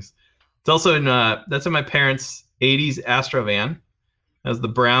those things. It's also that's in my parents' 80s Astro van. That was the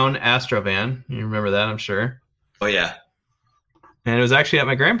brown Astro van. You remember that, I'm sure. Oh, yeah. And it was actually at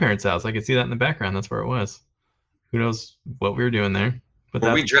my grandparents' house. I could see that in the background. That's where it was. Who knows what we were doing there. But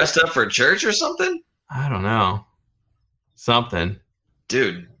were we dressed up for church or something? I don't know. Something.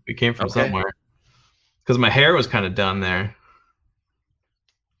 Dude. We came from somewhere. Because my hair was kind of done there.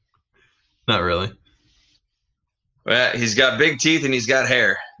 Not really. Well, he's got big teeth and he's got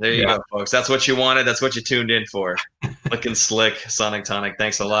hair. There you go, folks. That's what you wanted. That's what you tuned in for. Looking slick, Sonic Tonic.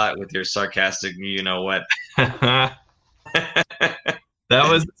 Thanks a lot with your sarcastic, you know what. That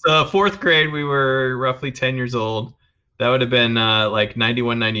was fourth grade. We were roughly 10 years old. That would have been like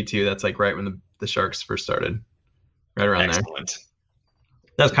 91, 92. That's like right when the Sharks first started. Right around Excellent. there.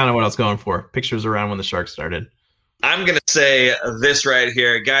 That's kind of what I was going for. Pictures around when the Sharks started. I'm going to say this right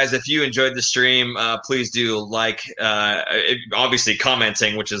here. Guys, if you enjoyed the stream, please do like, obviously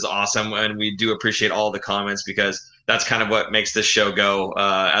commenting, which is awesome. And we do appreciate all the comments because that's kind of what makes this show go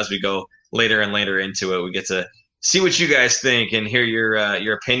as we go later and later into it. We get to see what you guys think and hear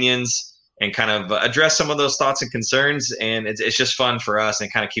your opinions and kind of address some of those thoughts and concerns. And it's just fun for us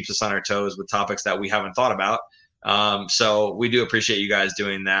and kind of keeps us on our toes with topics that we haven't thought about. So we do appreciate you guys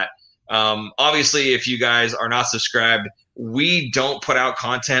doing that. Obviously, if you guys are not subscribed, we don't put out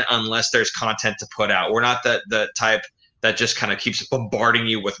content unless there's content to put out. We're not the type that just kind of keeps bombarding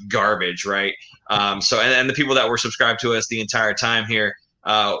you with garbage, right? So and the people that were subscribed to us the entire time here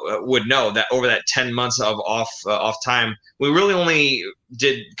would know that over that 10 months of off time, we really only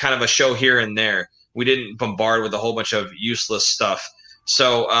did kind of a show here and there. We didn't bombard with a whole bunch of useless stuff.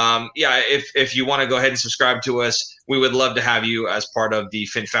 So, if you want to go ahead and subscribe to us, we would love to have you as part of the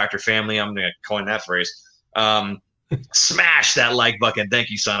Fin Factor family. I'm going to coin that phrase. Smash that like button.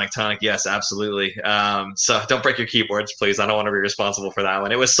 Thank you, Sonic Tonic. Yes, absolutely. So don't break your keyboards, please. I don't want to be responsible for that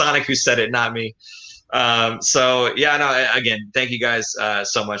one. It was Sonic who said it, not me. Again, thank you guys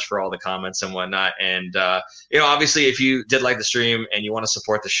so much for all the comments and whatnot. And, obviously, if you did like the stream and you want to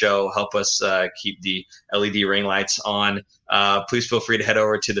support the show, help us keep the LED ring lights on, please feel free to head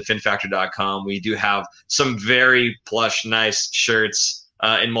over to thefinfactor.com. We do have some very plush, nice shirts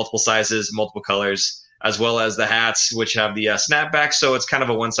in multiple sizes, multiple colors, as well as the hats, which have the snapback. So it's kind of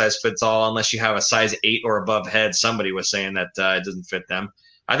a one-size-fits-all unless you have a size 8 or above head. Somebody was saying that it doesn't fit them.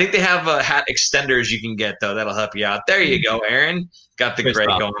 I think they have hat extenders you can get, though. That'll help you out. There you go, Aaron. Got the gray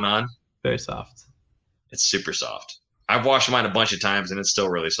going on. Very soft. It's super soft. I've washed mine a bunch of times, and it's still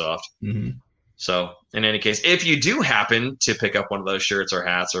really soft. Mm-hmm. So in any case, if you do happen to pick up one of those shirts or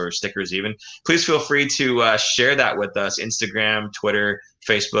hats or stickers even, please feel free to share that with us. Instagram, Twitter,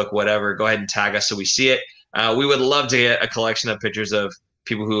 Facebook, whatever. Go ahead and tag us so we see it. We would love to get a collection of pictures of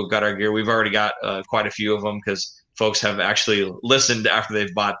people who have got our gear. We've already got quite a few of them because folks have actually listened after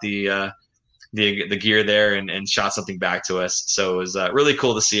they've bought the gear there and shot something back to us. So it was really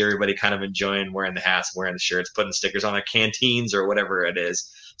cool to see everybody kind of enjoying wearing the hats, wearing the shirts, putting stickers on their canteens or whatever it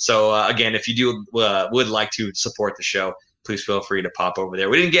is. So again, if you do would like to support the show, please feel free to pop over there.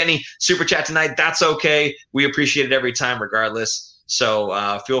 We didn't get any super chat tonight. That's okay. We appreciate it every time regardless.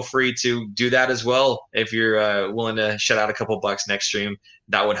 So feel free to do that as well. If you're willing to shut out a couple bucks next stream,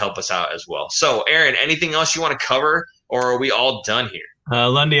 that would help us out as well. So Aaron, anything else you want to cover or are we all done here?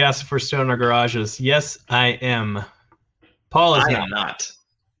 Lundy asked if we're still in our garages. Yes, I am. Paul is not.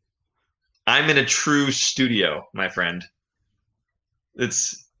 I'm in a true studio, my friend.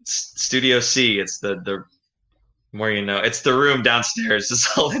 It's Studio C. It's the more you know. It's the room downstairs.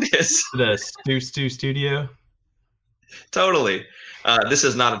 That's all it is. The Stu studio. Totally. This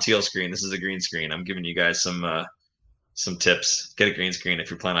is not a teal screen. This is a green screen. I'm giving you guys some tips. Get a green screen if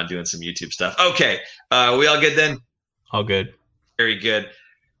you're planning on doing some YouTube stuff. Okay. We all good then? All good. Very good.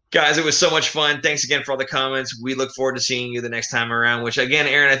 Guys, it was so much fun. Thanks again for all the comments. We look forward to seeing you the next time around, which, again,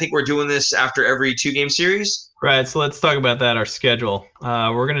 Aaron, I think we're doing this after every 2-game series. Right, so let's talk about that, our schedule.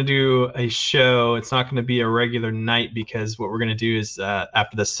 We're going to do a show. It's not going to be a regular night because what we're going to do is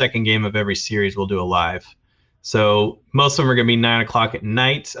after the second game of every series, we'll do a live. So most of them are going to be 9 o'clock at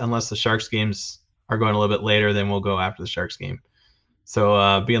night unless the Sharks games are going a little bit later. Then we'll go after the Sharks game.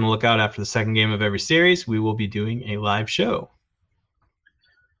 So be on the lookout after the second game of every series. We will be doing a live show.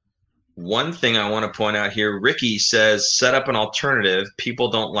 One thing I want to point out here, Ricky says, set up an alternative. People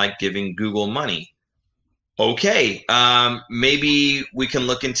don't like giving Google money. Okay, maybe we can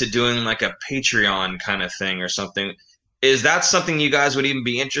look into doing like a Patreon kind of thing or something. is that something you guys would even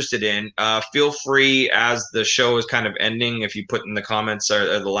be interested in? Feel free, as the show is kind of ending, if you put in the comments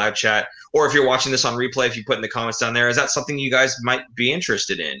or the live chat, or if you're watching this on replay, if you put in the comments down there, is that something you guys might be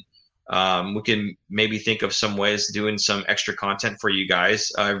interested in? We can maybe think of some ways of doing some extra content for you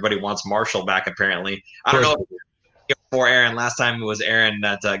guys. Everybody wants Marshall back, apparently. I don't know if for Aaron. Last time it was Aaron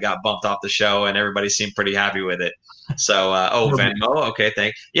that got bumped off the show, and everybody seemed pretty happy with it. So, Venmo, okay,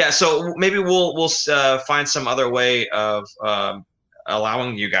 thanks. Yeah, so maybe we'll find some other way of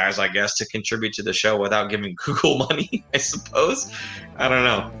allowing you guys, I guess, to contribute to the show without giving Google money, I suppose. I don't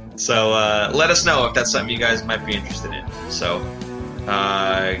know. So let us know if that's something you guys might be interested in. So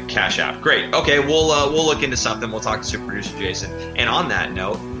Cash App, great. Okay, we'll look into something. We'll talk to Super Producer Jason. And on that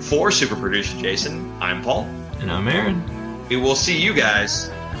note, for Super Producer Jason, I'm Paul. And I'm Aaron. We will see you guys.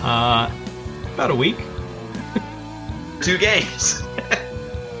 About a week. 2 games.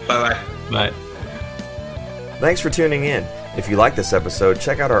 Bye-bye. Bye. Thanks for tuning in. If you like this episode,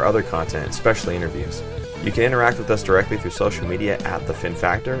 check out our other content, especially interviews. You can interact with us directly through social media at The Fin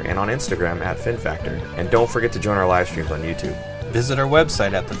Factor and on Instagram at Fin Factor. And don't forget to join our live streams on YouTube. Visit our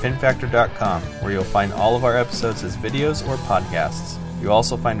website at thefinfactor.com, where you'll find all of our episodes as videos or podcasts. You'll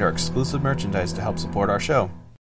also find our exclusive merchandise to help support our show.